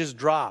pressure would just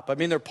drop. I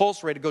mean, their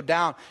pulse rate would go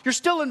down. You're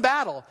still in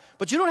battle,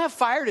 but you don't have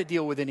fire to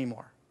deal with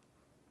anymore.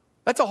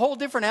 That's a whole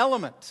different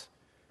element.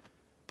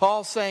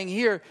 Paul's saying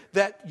here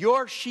that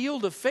your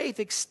shield of faith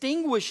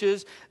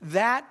extinguishes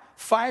that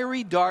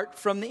fiery dart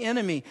from the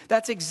enemy.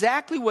 That's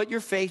exactly what your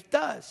faith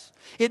does.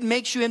 It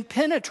makes you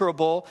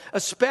impenetrable,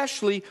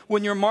 especially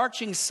when you're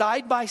marching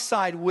side by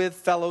side with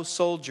fellow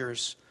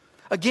soldiers.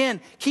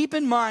 Again, keep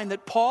in mind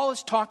that Paul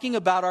is talking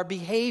about our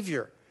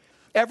behavior.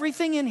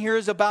 Everything in here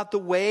is about the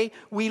way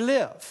we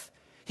live.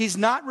 He's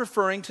not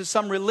referring to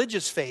some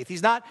religious faith.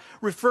 He's not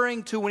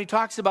referring to, when he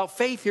talks about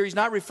faith here, he's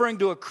not referring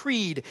to a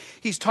creed.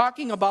 He's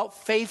talking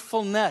about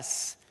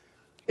faithfulness.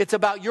 It's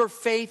about your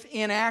faith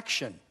in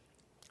action.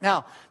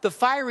 Now, the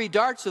fiery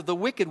darts of the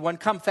wicked one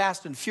come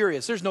fast and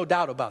furious. There's no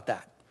doubt about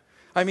that.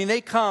 I mean,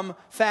 they come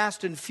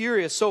fast and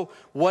furious. So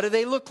what do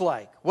they look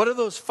like? What do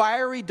those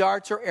fiery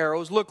darts or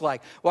arrows look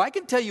like? Well, I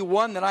can tell you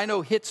one that I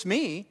know hits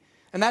me,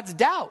 and that's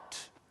doubt.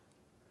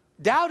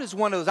 Doubt is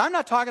one of those. I'm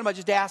not talking about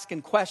just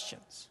asking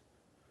questions.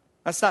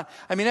 That's not,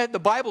 I mean, the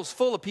Bible's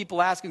full of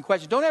people asking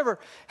questions. Don't ever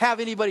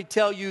have anybody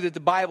tell you that the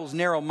Bible's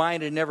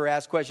narrow-minded and never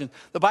ask questions.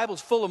 The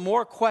Bible's full of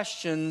more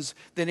questions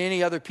than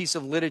any other piece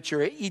of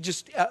literature. You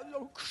just,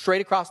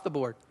 straight across the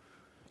board.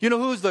 You know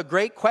who's the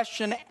great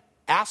question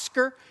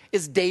asker?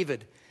 Is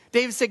David.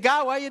 David said,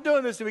 God, why are you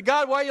doing this to me?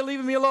 God, why are you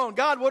leaving me alone?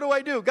 God, what do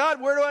I do?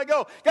 God, where do I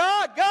go?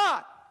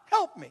 God,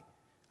 help me.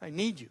 I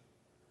need you.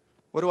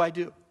 What do I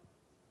do?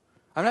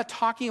 I'm not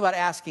talking about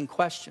asking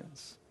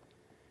questions.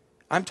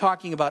 I'm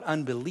talking about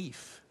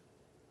unbelief.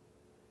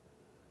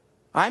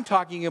 I'm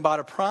talking about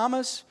a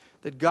promise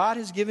that God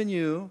has given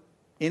you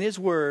in His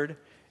Word,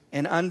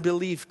 and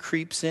unbelief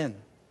creeps in.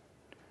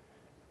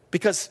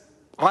 Because,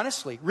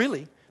 honestly,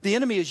 really, the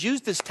enemy has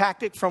used this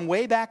tactic from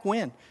way back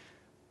when.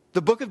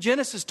 The book of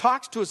Genesis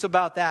talks to us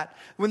about that.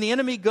 When the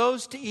enemy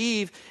goes to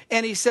Eve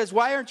and he says,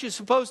 why aren't you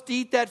supposed to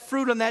eat that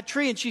fruit on that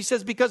tree? And she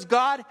says, because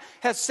God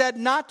has said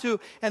not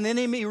to. And the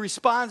enemy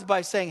responds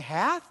by saying,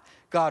 hath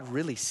God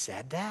really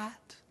said that?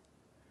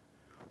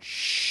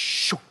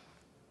 Shoo.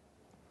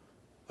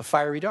 A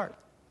fiery dart.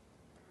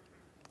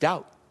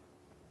 Doubt.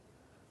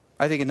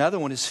 I think another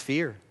one is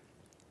fear.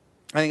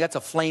 I think that's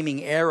a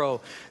flaming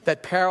arrow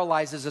that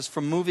paralyzes us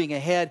from moving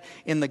ahead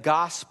in the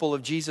gospel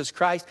of Jesus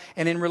Christ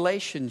and in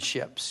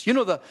relationships. You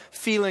know the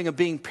feeling of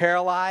being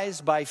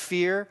paralyzed by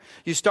fear?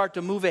 You start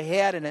to move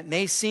ahead and it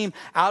may seem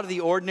out of the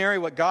ordinary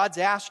what God's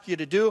asked you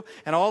to do,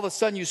 and all of a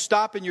sudden you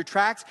stop in your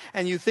tracks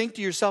and you think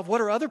to yourself,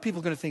 what are other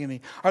people going to think of me?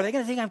 Are they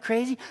going to think I'm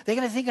crazy? Are they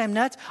going to think I'm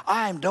nuts?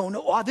 I don't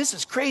know. Oh, this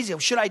is crazy.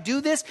 Should I do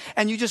this?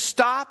 And you just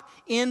stop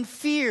in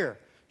fear.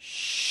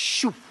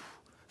 Shoo.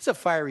 It's a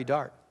fiery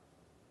dart.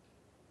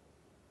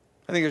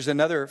 I think there's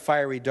another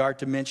fiery dart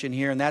to mention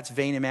here, and that's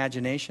vain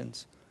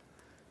imaginations.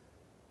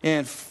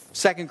 In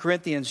 2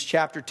 Corinthians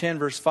chapter 10,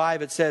 verse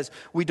 5, it says,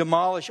 we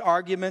demolish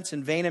arguments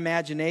and vain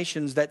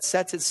imaginations that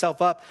sets itself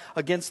up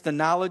against the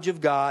knowledge of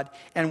God,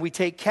 and we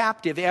take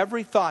captive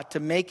every thought to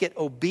make it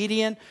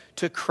obedient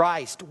to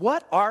Christ.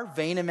 What are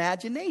vain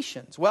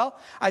imaginations? Well,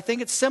 I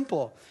think it's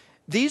simple.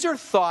 These are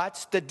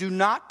thoughts that do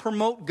not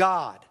promote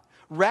God.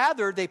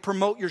 Rather, they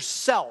promote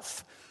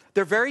yourself.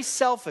 They're very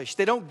selfish.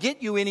 They don't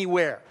get you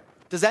anywhere.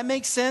 Does that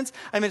make sense?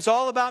 I mean, it's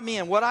all about me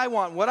and what I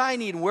want, what I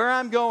need, and where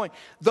I'm going.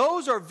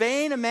 Those are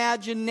vain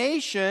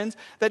imaginations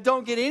that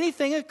don't get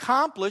anything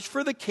accomplished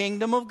for the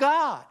kingdom of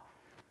God.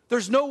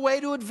 There's no way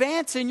to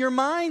advance in your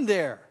mind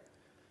there.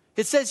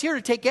 It says here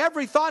to take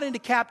every thought into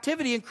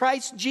captivity in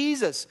Christ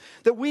Jesus.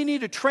 That we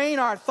need to train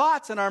our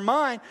thoughts and our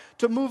mind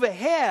to move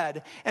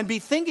ahead and be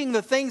thinking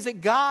the things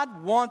that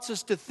God wants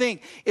us to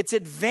think. It's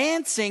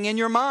advancing in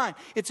your mind.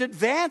 It's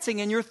advancing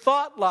in your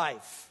thought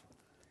life.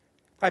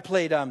 I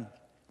played a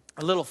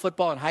little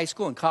football in high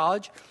school and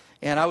college,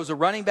 and I was a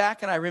running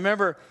back, and I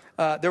remember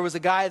there was a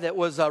guy that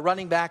was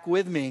running back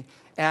with me,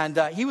 and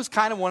he was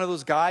kind of one of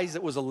those guys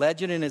that was a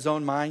legend in his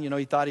own mind. You know,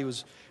 he thought he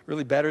was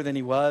really better than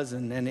he was,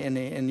 and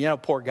you know,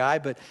 poor guy,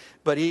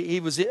 but he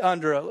was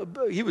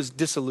he was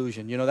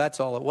disillusioned. You know,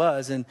 that's all it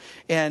was, and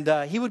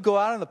he would go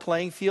out on the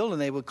playing field,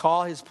 and they would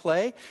call his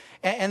play,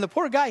 and the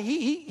poor guy,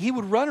 he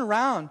would run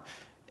around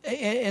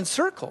in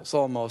circles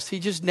almost. He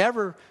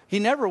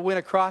never went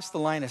across the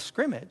line of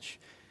scrimmage.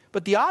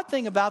 But the odd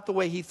thing about the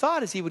way he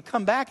thought is he would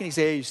come back and he'd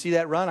say, hey, you see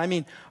that run? I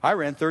mean, I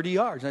ran 30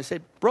 yards. And I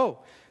said, bro,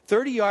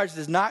 30 yards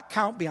does not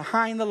count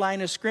behind the line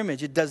of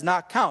scrimmage. It does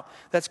not count.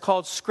 That's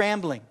called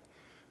scrambling.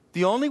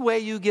 The only way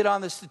you get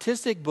on the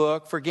statistic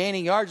book for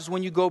gaining yards is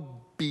when you go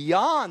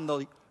beyond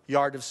the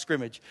yard of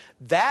scrimmage.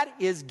 That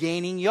is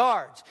gaining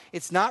yards.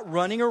 It's not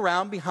running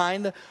around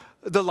behind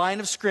the line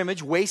of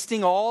scrimmage,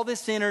 wasting all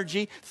this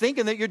energy,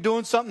 thinking that you're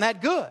doing something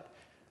that good.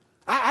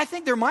 I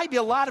think there might be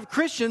a lot of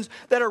Christians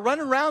that are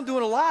running around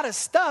doing a lot of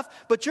stuff,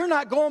 but you're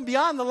not going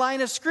beyond the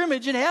line of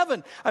scrimmage in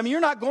heaven. I mean, you're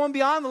not going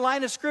beyond the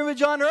line of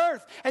scrimmage on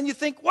earth. And you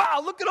think,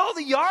 wow, look at all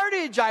the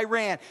yardage I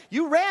ran.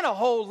 You ran a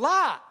whole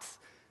lot.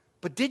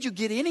 But did you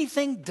get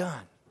anything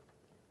done?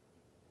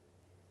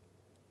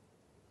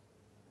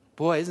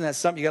 Boy, isn't that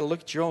something you got to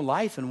look at your own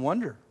life and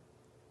wonder.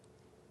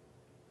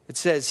 It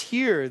says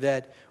here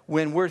that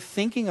when we're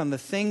thinking on the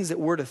things that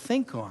we're to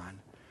think on,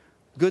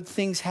 good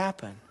things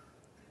happen.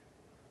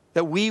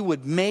 That we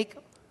would make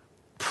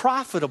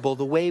profitable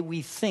the way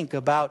we think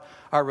about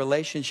our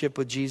relationship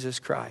with Jesus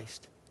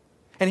Christ.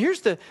 And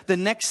here's the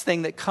next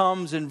thing that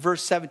comes in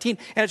verse 17.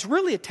 And it's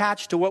really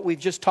attached to what we've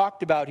just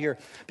talked about here.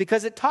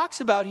 Because it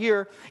talks about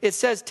here, it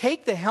says,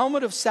 take the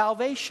helmet of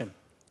salvation.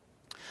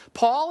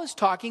 Paul is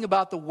talking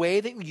about the way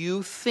that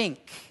you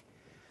think.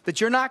 That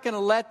you're not going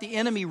to let the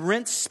enemy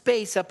rent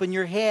space up in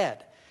your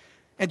head.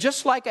 And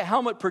just like a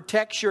helmet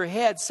protects your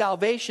head,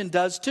 salvation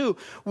does too.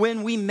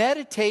 When we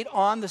meditate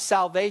on the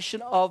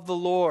salvation of the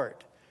Lord.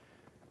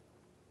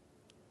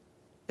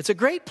 It's a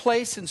great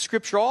place in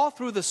Scripture, all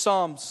through the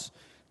Psalms.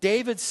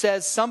 David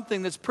says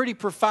something that's pretty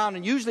profound,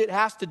 and usually it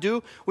has to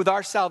do with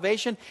our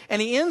salvation.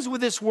 And he ends with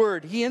this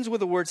word. He ends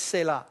with the word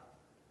Selah.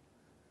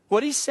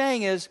 What he's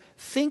saying is,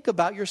 think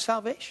about your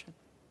salvation.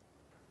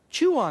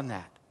 Chew on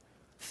that.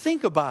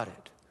 Think about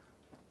it.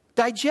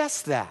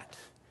 Digest that.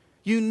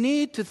 You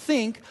need to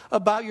think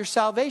about your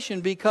salvation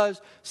because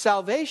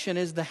salvation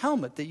is the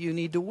helmet that you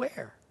need to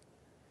wear.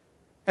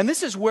 And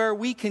this is where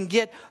we can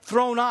get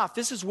thrown off.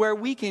 This is where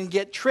we can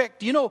get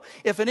tricked. You know,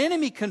 if an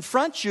enemy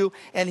confronts you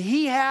and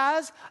he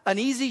has an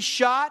easy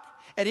shot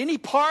at any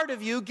part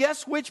of you,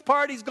 guess which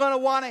part he's going to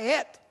want to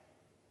hit?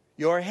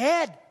 Your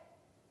head.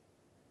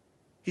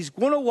 He's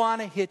going to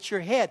want to hit your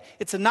head.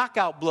 It's a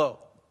knockout blow.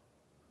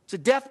 It's a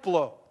death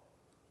blow.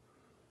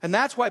 And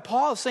that's why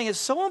Paul is saying it's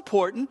so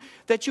important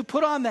that you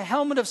put on the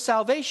helmet of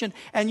salvation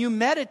and you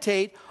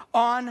meditate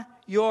on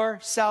your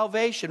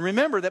salvation.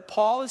 Remember that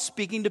Paul is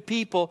speaking to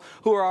people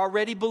who are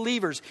already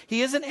believers.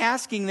 He isn't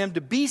asking them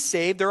to be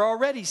saved. They're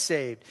already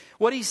saved.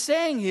 What he's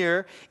saying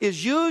here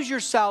is use your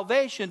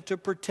salvation to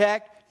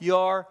protect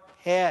your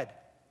head.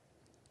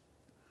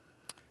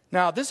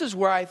 Now, this is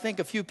where I think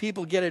a few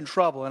people get in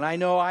trouble. And I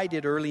know I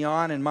did early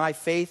on in my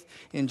faith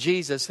in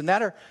Jesus.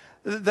 And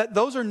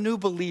those are new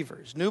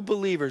believers. New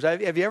believers.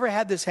 Have you ever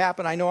had this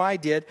happen? I know I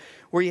did.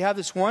 Where you have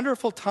this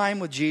wonderful time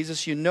with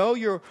Jesus. You know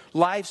your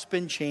life's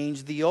been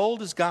changed. The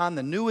old is gone.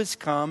 The new has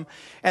come.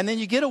 And then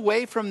you get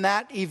away from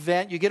that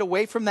event. You get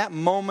away from that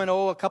moment,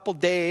 a couple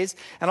days.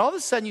 And all of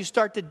a sudden you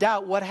start to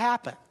doubt what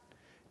happened.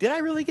 Did I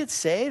really get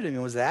saved? I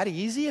mean, was that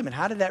easy? I mean,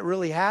 how did that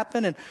really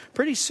happen? And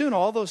pretty soon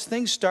all those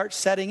things start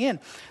setting in.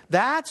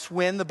 That's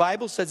when the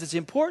Bible says it's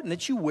important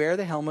that you wear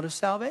the helmet of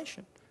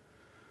salvation.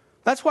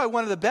 That's why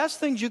one of the best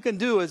things you can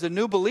do as a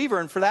new believer,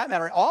 and for that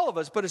matter, all of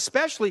us, but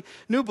especially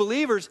new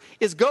believers,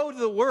 is go to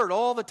the Word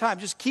all the time.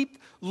 Just keep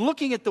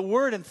looking at the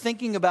Word and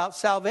thinking about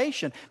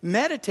salvation.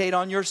 Meditate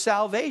on your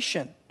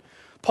salvation.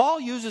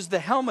 Paul uses the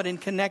helmet in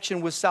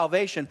connection with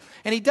salvation,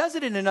 and he does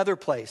it in another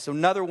place,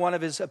 another one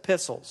of his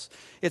epistles.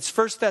 It's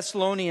 1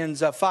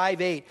 Thessalonians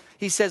 5:8.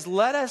 He says,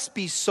 let us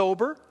be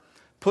sober,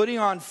 putting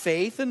on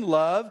faith and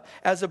love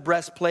as a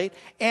breastplate,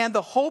 and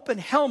the hope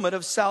and helmet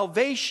of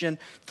salvation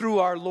through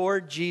our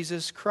Lord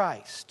Jesus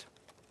Christ.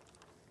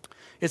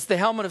 It's the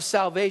helmet of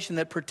salvation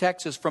that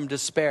protects us from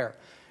despair.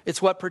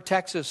 It's what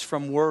protects us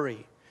from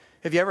worry.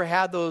 Have you ever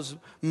had those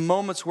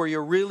moments where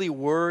you're really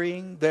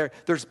worrying?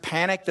 There's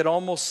panic that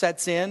almost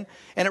sets in,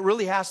 and it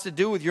really has to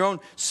do with your own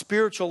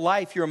spiritual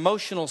life, your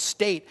emotional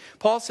state.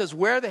 Paul says,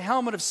 wear the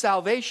helmet of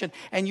salvation,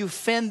 and you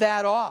fend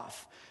that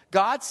off.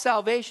 God's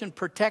salvation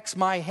protects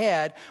my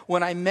head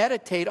when I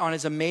meditate on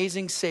His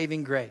amazing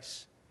saving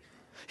grace.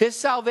 His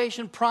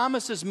salvation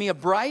promises me a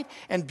bright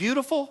and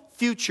beautiful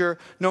future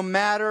no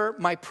matter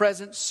my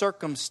present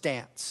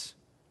circumstance.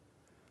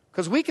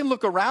 Because we can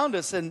look around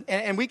us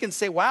and we can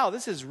say, wow,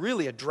 this is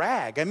really a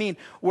drag. I mean,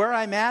 where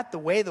I'm at, the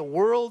way the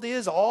world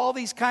is, all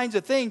these kinds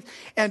of things.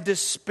 And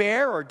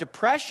despair or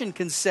depression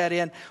can set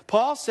in.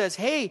 Paul says,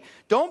 hey,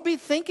 don't be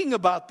thinking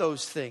about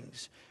those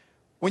things.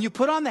 When you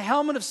put on the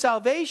helmet of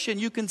salvation,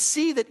 you can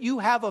see that you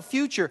have a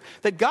future,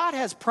 that God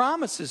has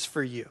promises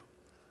for you.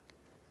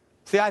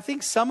 See, I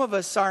think some of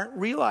us aren't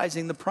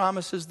realizing the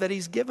promises that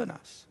He's given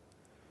us.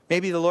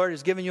 Maybe the Lord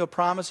has given you a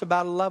promise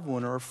about a loved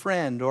one or a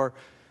friend or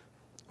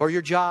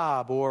your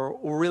job or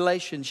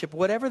relationship,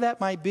 whatever that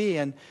might be.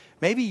 And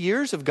maybe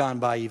years have gone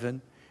by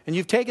even. And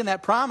you've taken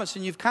that promise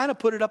and you've kind of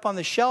put it up on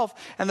the shelf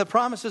and the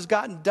promise has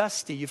gotten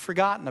dusty. You've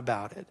forgotten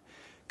about it.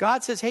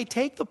 God says, hey,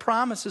 take the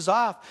promises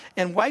off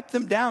and wipe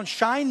them down,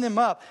 shine them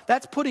up.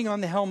 That's putting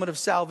on the helmet of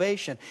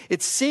salvation.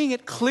 It's seeing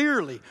it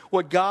clearly,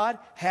 what God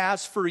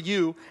has for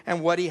you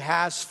and what He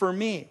has for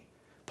me.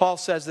 Paul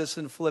says this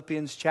in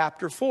Philippians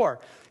chapter 4.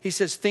 He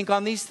says, think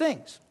on these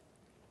things.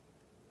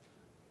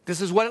 This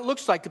is what it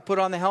looks like to put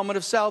on the helmet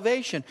of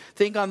salvation.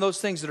 Think on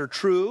those things that are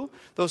true,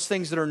 those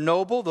things that are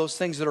noble, those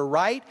things that are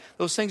right,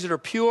 those things that are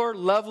pure,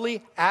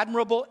 lovely,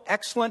 admirable,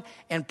 excellent,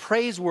 and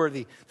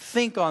praiseworthy.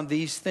 Think on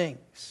these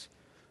things.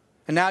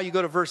 And now you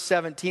go to verse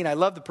 17. I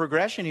love the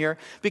progression here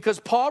because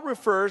Paul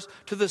refers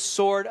to the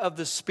sword of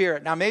the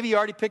Spirit. Now maybe you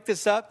already picked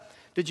this up.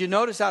 Did you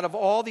notice out of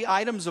all the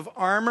items of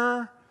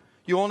armor,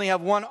 you only have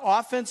one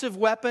offensive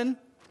weapon?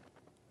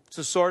 It's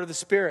the sword of the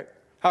Spirit.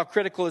 How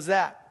critical is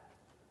that?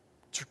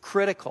 It's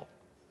critical.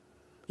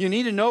 You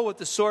need to know what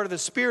the sword of the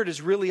Spirit is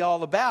really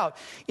all about.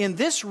 In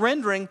this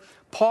rendering,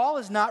 Paul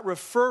is not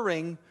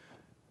referring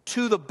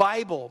to the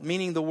Bible,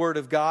 meaning the Word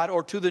of God,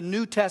 or to the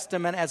New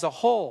Testament as a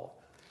whole.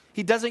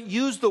 He doesn't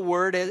use the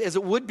word as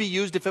it would be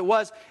used if it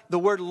was the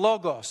word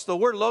logos. The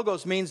word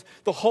logos means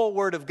the whole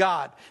Word of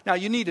God. Now,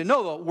 you need to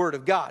know the Word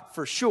of God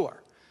for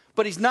sure.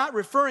 But he's not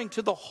referring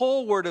to the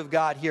whole Word of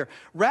God here.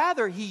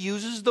 Rather, he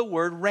uses the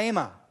word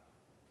rhema.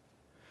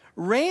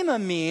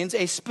 Rhema means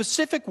a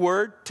specific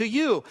word to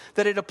you,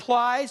 that it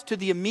applies to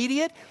the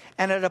immediate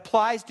and it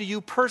applies to you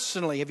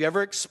personally. Have you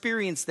ever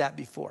experienced that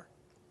before?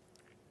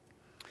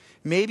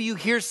 Maybe you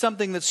hear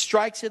something that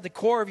strikes at the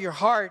core of your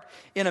heart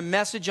in a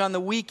message on the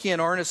weekend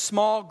or in a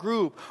small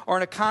group or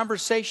in a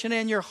conversation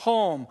in your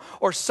home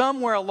or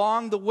somewhere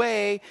along the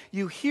way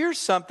you hear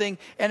something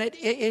and it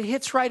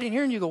hits right in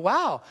here and you go,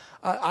 wow,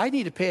 I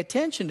need to pay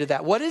attention to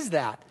that. What is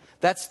that?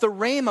 That's the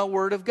Rhema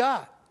word of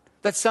God.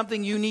 That's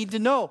something you need to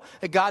know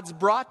that God's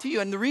brought to you.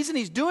 And the reason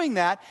he's doing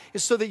that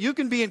is so that you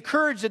can be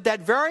encouraged at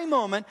that very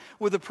moment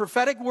with the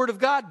prophetic word of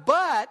God.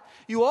 But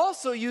you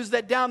also use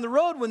that down the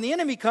road when the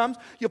enemy comes.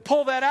 You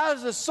pull that out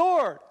as a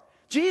sword.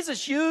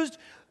 Jesus used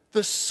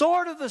the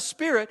sword of the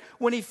Spirit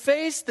when he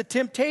faced the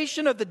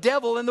temptation of the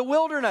devil in the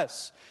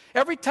wilderness.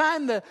 Every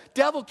time the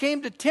devil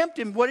came to tempt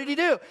him, what did he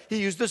do? He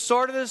used the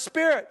sword of the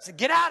Spirit. He said,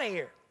 get out of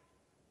here.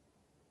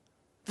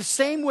 The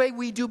same way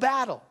we do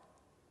battle.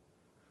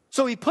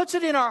 So he puts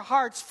it in our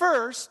hearts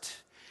first,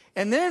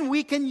 and then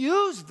we can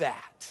use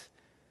that.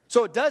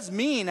 So it does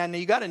mean, and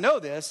you got to know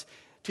this,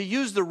 to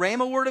use the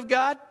Rhema word of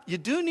God, you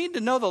do need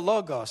to know the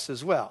Logos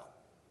as well.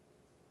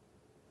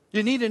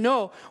 You need to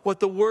know what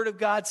the word of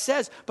God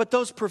says. But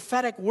those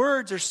prophetic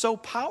words are so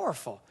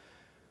powerful.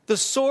 The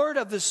sword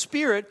of the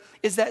Spirit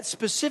is that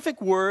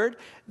specific word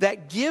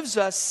that gives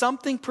us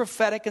something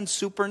prophetic and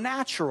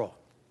supernatural.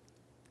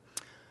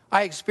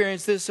 I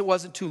experienced this, it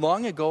wasn't too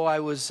long ago. I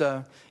was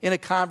in a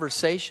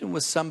conversation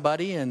with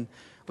somebody and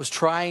was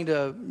trying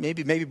to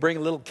maybe bring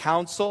a little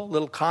counsel, a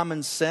little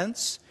common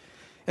sense.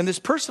 And this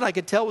person, I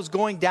could tell, was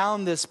going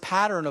down this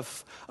pattern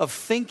of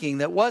thinking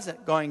that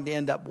wasn't going to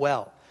end up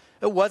well.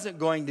 It wasn't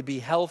going to be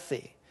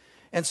healthy.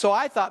 And so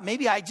I thought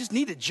maybe I just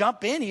need to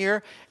jump in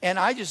here and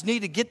I just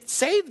need to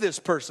save this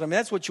person. I mean,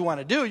 that's what you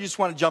want to do. You just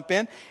want to jump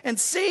in and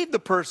save the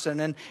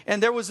person.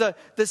 And there was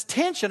this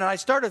tension and I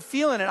started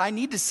feeling it. I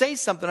need to say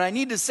something. I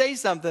need to say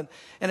something.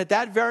 And at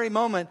that very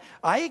moment,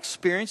 I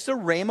experienced a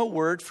Rhema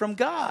word from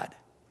God.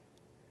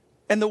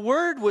 And the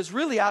word was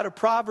really out of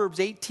Proverbs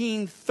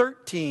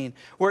 18:13,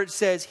 where it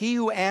says, he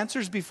who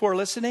answers before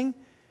listening,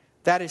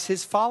 that is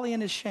his folly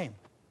and his shame.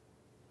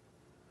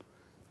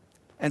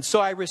 And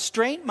so I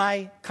restrained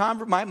my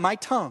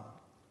tongue.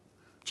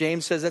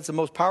 James says that's the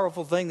most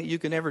powerful thing that you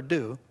can ever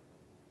do.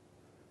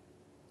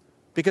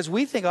 Because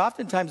we think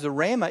oftentimes the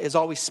Rhema is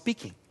always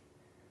speaking.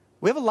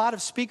 We have a lot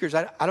of speakers.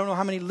 I don't know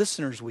how many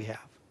listeners we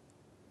have.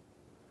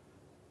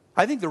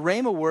 I think the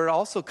Rhema word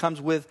also comes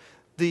with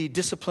the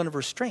discipline of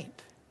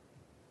restraint.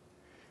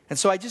 And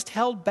so I just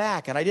held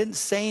back and I didn't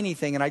say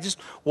anything. And I just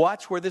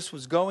watched where this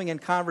was going in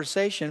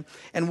conversation.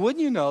 And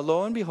wouldn't you know,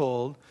 lo and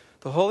behold,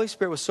 the Holy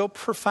Spirit was so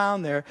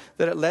profound there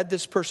that it led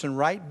this person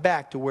right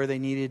back to where they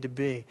needed to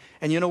be.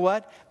 And you know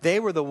what? They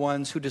were the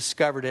ones who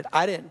discovered it.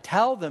 I didn't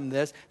tell them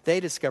this. They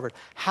discovered.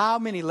 How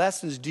many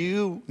lessons do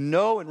you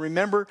know and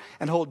remember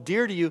and hold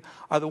dear to you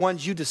are the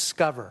ones you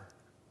discover?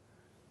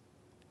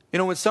 You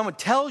know, when someone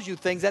tells you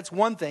things, that's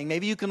one thing.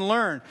 Maybe you can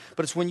learn.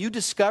 But it's when you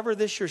discover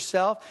this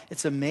yourself,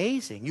 it's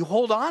amazing. You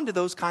hold on to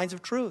those kinds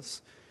of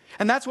truths.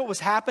 And that's what was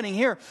happening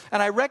here.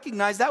 And I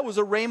recognized that was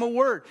a Rhema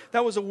word.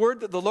 That was a word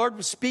that the Lord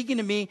was speaking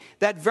to me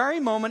that very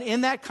moment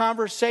in that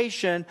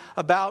conversation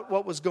about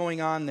what was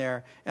going on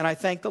there. And I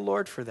thank the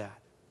Lord for that.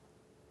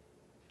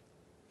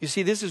 You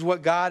see, this is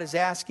what God is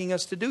asking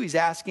us to do. He's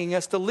asking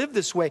us to live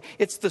this way.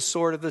 It's the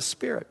sword of the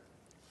Spirit.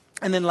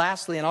 And then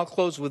lastly, and I'll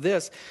close with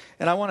this,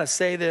 and I want to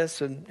say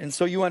this, and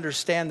so you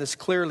understand this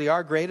clearly,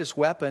 our greatest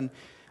weapon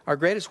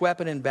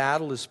in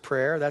battle is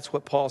prayer. That's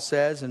what Paul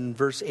says in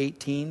verse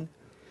 18.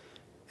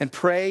 And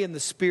pray in the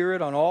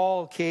Spirit on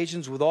all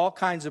occasions with all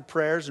kinds of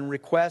prayers and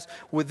requests.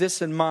 With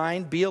this in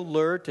mind, be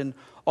alert and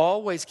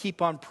always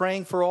keep on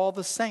praying for all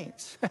the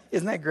saints.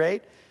 Isn't that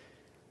great?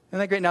 Isn't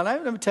that great? Now,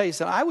 let me tell you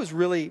something.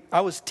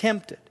 I was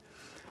tempted.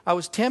 I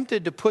was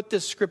tempted to put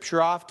this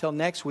scripture off till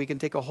next week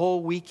and take a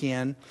whole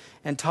weekend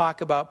and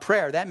talk about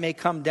prayer. That may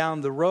come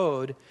down the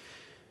road.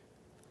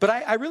 But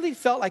I really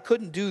felt I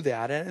couldn't do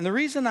that. And the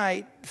reason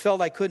I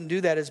felt I couldn't do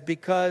that is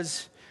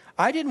because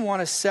I didn't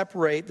want to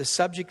separate the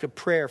subject of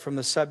prayer from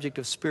the subject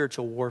of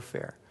spiritual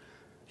warfare.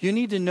 You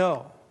need to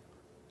know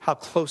how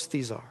close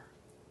these are.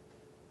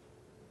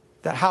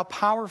 That how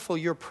powerful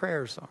your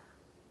prayers are.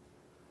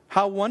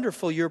 How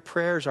wonderful your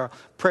prayers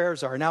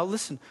are. Now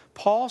listen,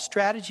 Paul's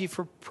strategy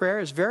for prayer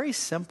is very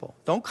simple.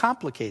 Don't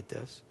complicate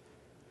this.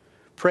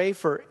 Pray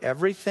for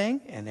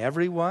everything and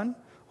everyone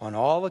on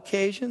all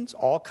occasions,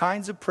 all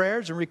kinds of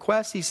prayers and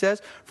requests. He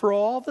says, for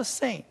all the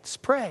saints,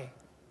 pray.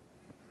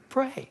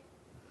 Pray.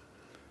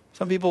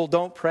 Some people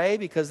don't pray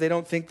because they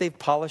don't think they've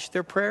polished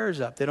their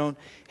prayers up. They don't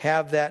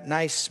have that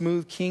nice,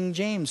 smooth King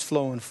James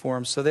flowing for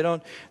them, so they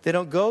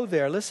don't go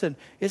there. Listen,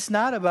 it's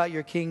not about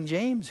your King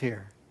James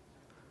here.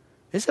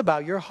 It's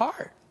about your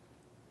heart.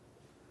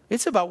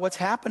 It's about what's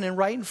happening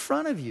right in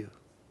front of you.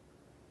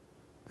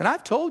 And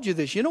I've told you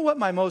this. You know what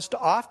my most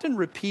often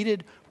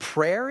repeated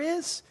prayer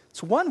is?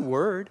 It's one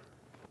word.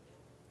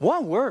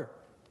 One word.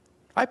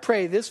 I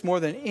pray this more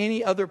than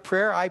any other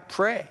prayer I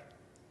pray.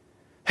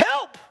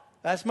 Help!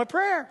 That's my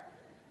prayer.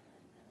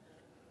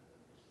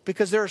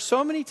 Because there are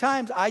so many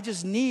times I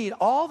just need,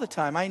 all the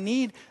time, I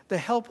need the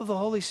help of the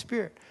Holy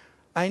Spirit.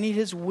 I need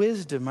His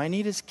wisdom. I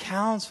need His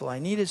counsel. I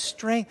need His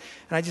strength.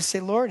 And I just say,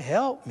 Lord,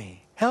 help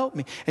me. Help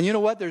me. And you know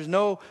what? There's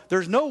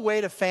no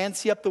way to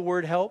fancy up the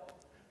word help.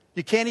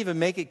 You can't even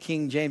make it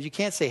King James. You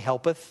can't say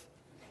helpeth.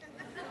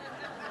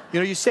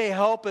 You say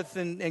helpeth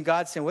and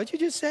God's saying, what'd you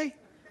just say?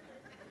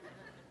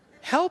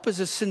 Help is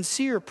a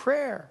sincere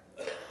prayer.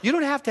 You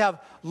don't have to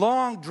have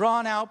long,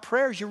 drawn-out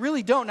prayers. You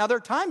really don't. Now, there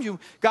are times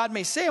God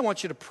may say, I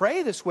want you to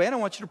pray this way, and I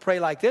want you to pray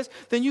like this.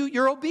 Then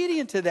you're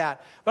obedient to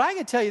that. But I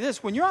can tell you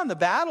this. When you're on the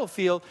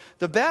battlefield,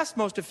 the best,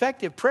 most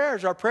effective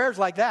prayers are prayers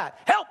like that.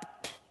 Help!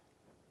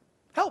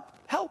 Help!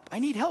 Help! I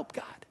need help,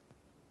 God.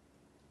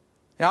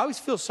 And I always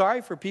feel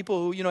sorry for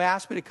people who,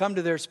 ask me to come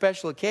to their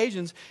special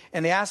occasions,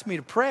 and they ask me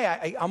to pray.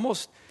 I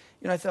almost...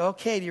 I thought,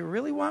 okay, do you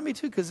really want me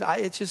to? Because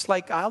it's just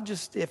like,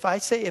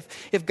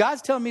 if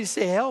God's telling me to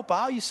say help,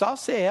 I'll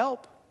say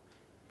help.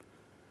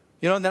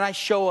 And then I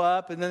show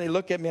up, and then they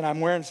look at me, and I'm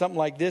wearing something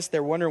like this.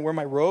 They're wondering where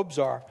my robes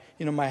are,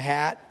 my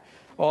hat,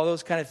 all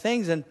those kind of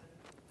things. And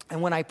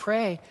when I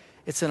pray,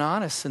 it's an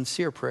honest,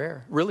 sincere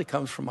prayer. It really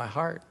comes from my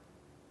heart.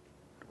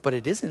 But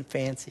it isn't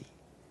fancy.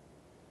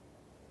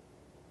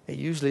 It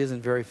usually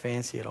isn't very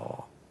fancy at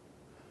all.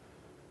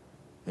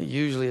 It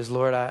usually is,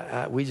 Lord,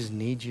 we just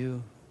need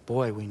you.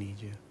 Boy, we need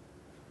you.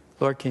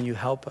 Lord, can you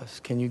help us?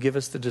 Can you give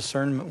us the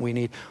discernment we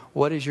need?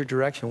 What is your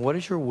direction? What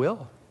is your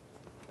will?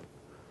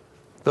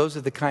 Those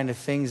are the kind of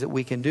things that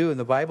we can do. And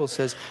the Bible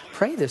says,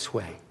 pray this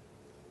way.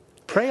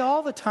 Pray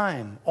all the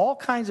time, all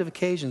kinds of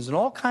occasions, in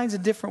all kinds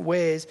of different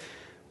ways.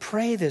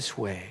 Pray this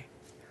way.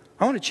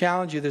 I want to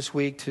challenge you this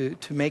week to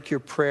make your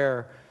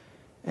prayer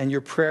and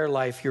your prayer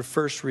life your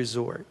first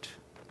resort.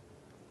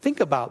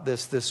 Think about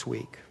this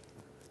week.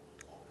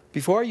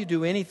 Before you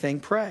do anything,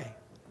 pray.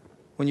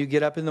 When you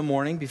get up in the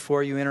morning,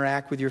 before you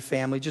interact with your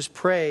family, just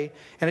pray.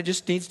 And it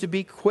just needs to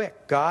be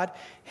quick. God,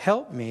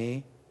 help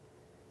me.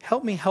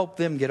 Help me help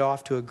them get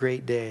off to a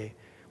great day.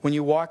 When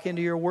you walk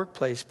into your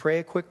workplace, pray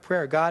a quick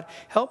prayer. God,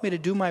 help me to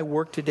do my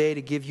work today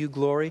to give you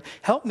glory.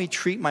 Help me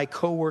treat my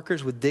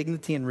coworkers with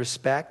dignity and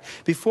respect.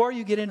 Before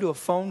you get into a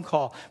phone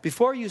call,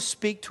 before you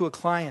speak to a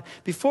client,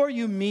 before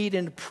you meet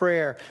in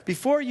prayer,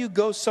 before you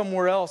go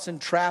somewhere else in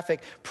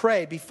traffic,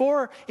 pray.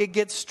 Before it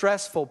gets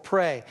stressful,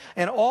 pray.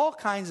 In all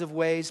kinds of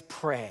ways,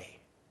 pray.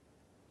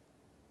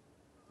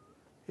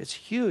 It's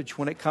huge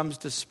when it comes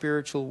to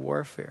spiritual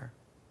warfare.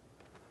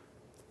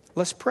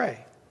 Let's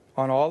pray.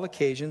 On all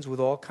occasions,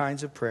 with all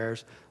kinds of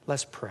prayers,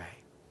 let's pray.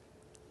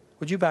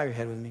 Would you bow your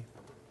head with me?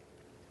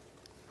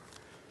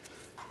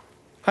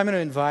 I'm going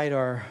to invite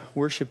our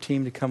worship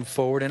team to come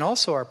forward, and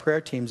also our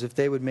prayer teams, if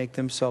they would make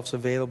themselves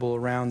available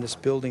around this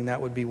building,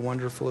 that would be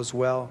wonderful as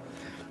well.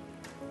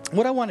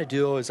 What I want to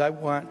do is I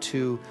want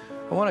to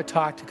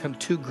talk to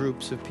two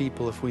groups of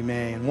people, if we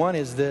may. And one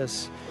is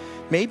this.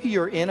 Maybe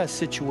you're in a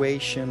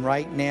situation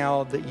right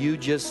now that you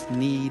just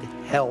need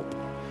help.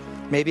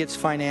 Maybe it's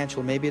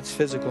financial, maybe it's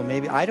physical,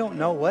 maybe, I don't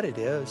know what it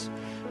is.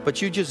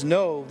 But you just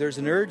know there's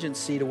an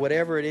urgency to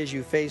whatever it is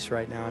you face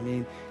right now. I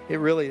mean,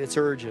 it's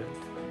urgent.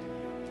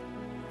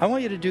 I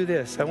want you to do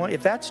this.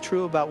 If that's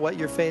true about what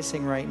you're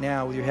facing right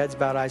now, with your heads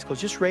bowed, eyes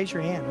closed, just raise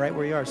your hand right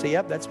where you are. Say,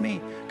 yep, that's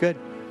me. Good.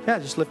 Yeah,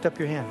 just lift up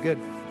your hand. Good.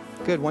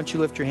 Good. Once you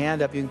lift your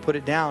hand up, you can put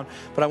it down.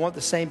 But I want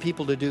the same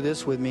people to do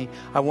this with me.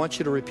 I want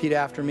you to repeat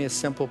after me a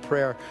simple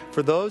prayer.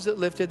 For those that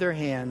lifted their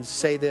hands,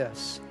 say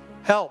this.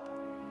 Help.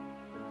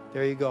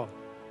 There you go.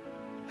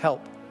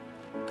 Help.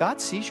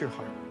 God sees your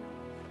heart.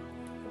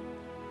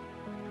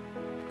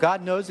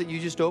 God knows that you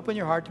just open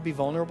your heart to be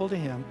vulnerable to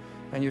Him,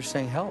 and you're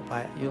saying, help.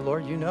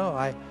 Lord, you know,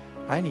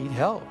 I need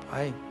help.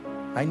 I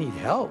need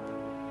help.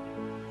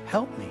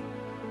 Help me.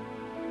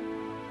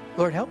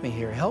 Lord, help me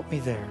here. Help me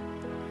there.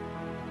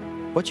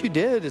 What you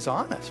did is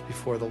honest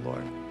before the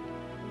Lord.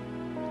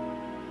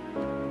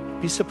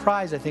 Be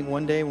surprised, I think,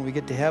 one day when we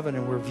get to heaven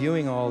and we're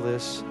viewing all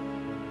this,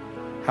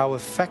 how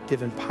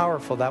effective and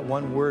powerful that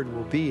one word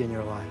will be in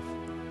your life.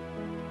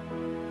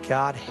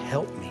 God,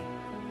 help me.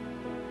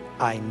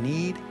 I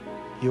need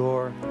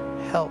your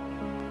help.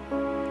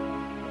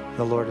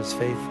 The Lord is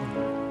faithful.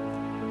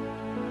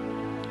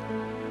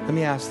 Let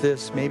me ask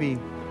this. Maybe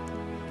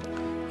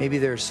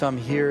there's some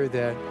here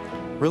that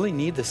really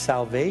need the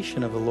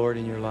salvation of the Lord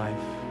in your life.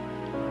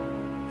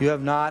 You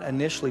have not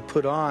initially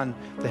put on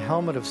the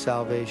helmet of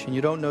salvation.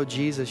 You don't know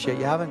Jesus yet.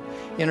 You haven't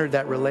entered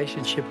that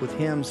relationship with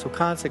Him. So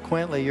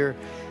consequently, in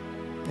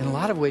a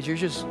lot of ways, you're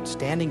just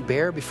standing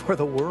bare before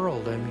the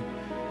world. I mean,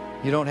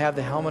 you don't have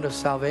the helmet of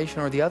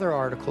salvation or the other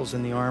articles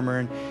in the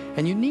armor,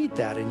 and you need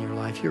that in your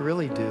life. You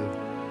really do.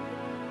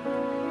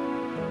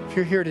 If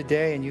you're here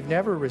today and you've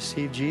never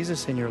received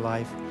Jesus in your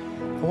life,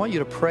 I want you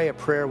to pray a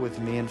prayer with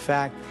me. In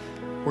fact,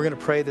 we're going to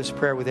pray this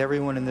prayer with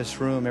everyone in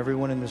this room.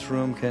 Everyone in this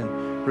room can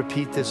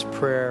repeat this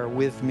prayer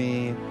with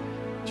me,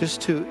 just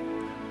to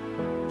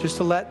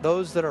let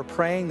those that are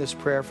praying this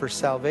prayer for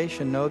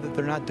salvation know that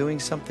they're not doing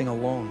something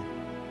alone.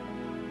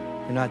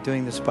 You're not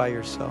doing this by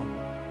yourself.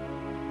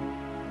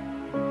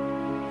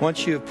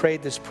 Once you have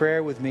prayed this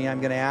prayer with me,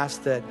 I'm going to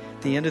ask that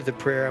at the end of the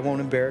prayer, I won't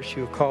embarrass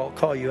you or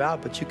call you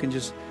out, but you can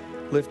just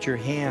lift your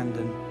hand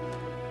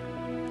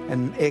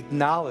and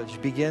acknowledge,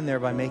 begin there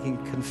by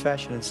making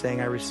confession and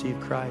saying, I receive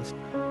Christ.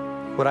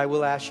 What I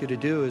will ask you to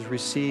do is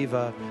receive,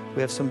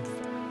 we have some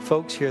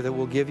folks here that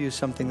will give you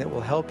something that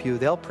will help you.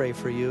 They'll pray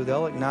for you.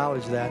 They'll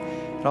acknowledge that.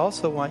 I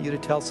also want you to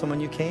tell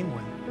someone you came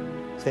with.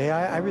 Say,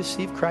 I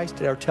received Christ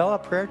today. Or tell a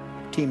prayer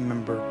team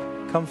member,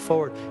 come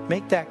forward.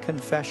 Make that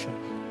confession.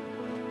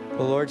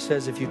 The Lord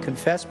says, if you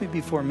confess me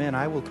before men,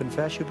 I will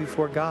confess you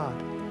before God.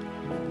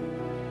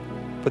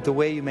 But the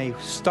way you may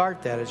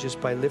start that is just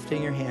by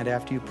lifting your hand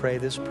after you pray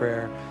this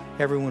prayer.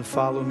 Everyone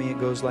follow me. It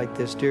goes like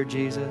this. Dear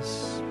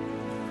Jesus,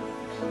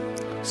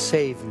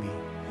 save me.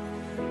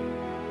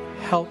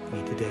 Help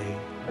me today.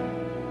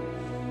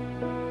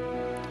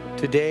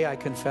 Today I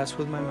confess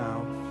with my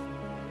mouth.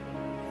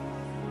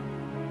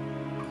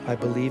 I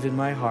believe in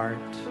my heart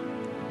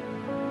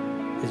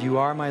that you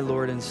are my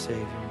Lord and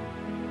Savior.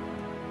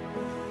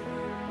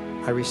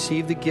 I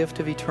receive the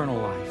gift of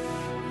eternal life.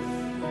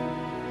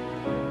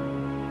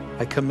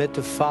 I commit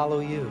to follow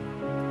you.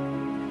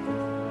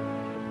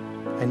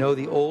 I know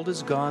the old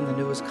is gone, the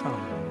new has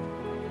come.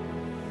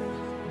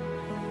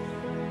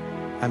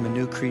 I'm a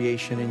new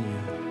creation in you.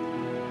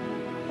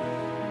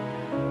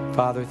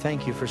 Father,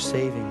 thank you for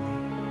saving me.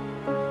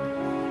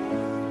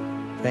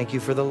 Thank you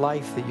for the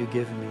life that you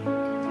give me.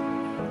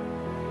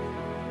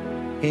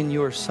 In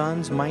your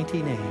Son's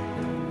mighty name,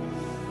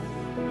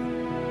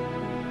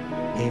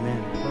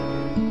 amen.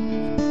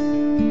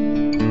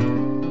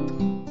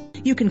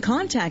 You can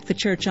contact the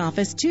church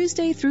office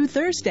Tuesday through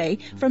Thursday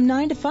from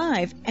 9 to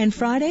 5 and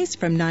Fridays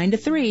from 9 to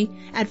 3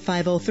 at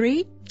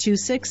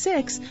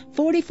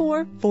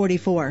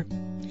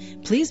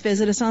 503-266-4444. Please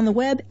visit us on the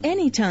web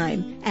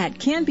anytime at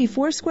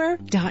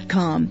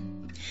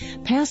canbyfoursquare.com.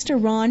 Pastor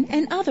Ron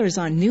and others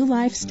on New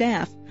Life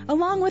staff,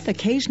 along with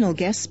occasional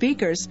guest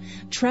speakers,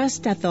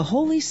 trust that the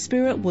Holy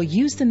Spirit will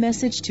use the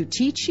message to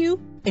teach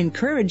you,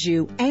 encourage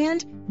you,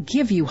 and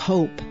give you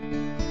hope.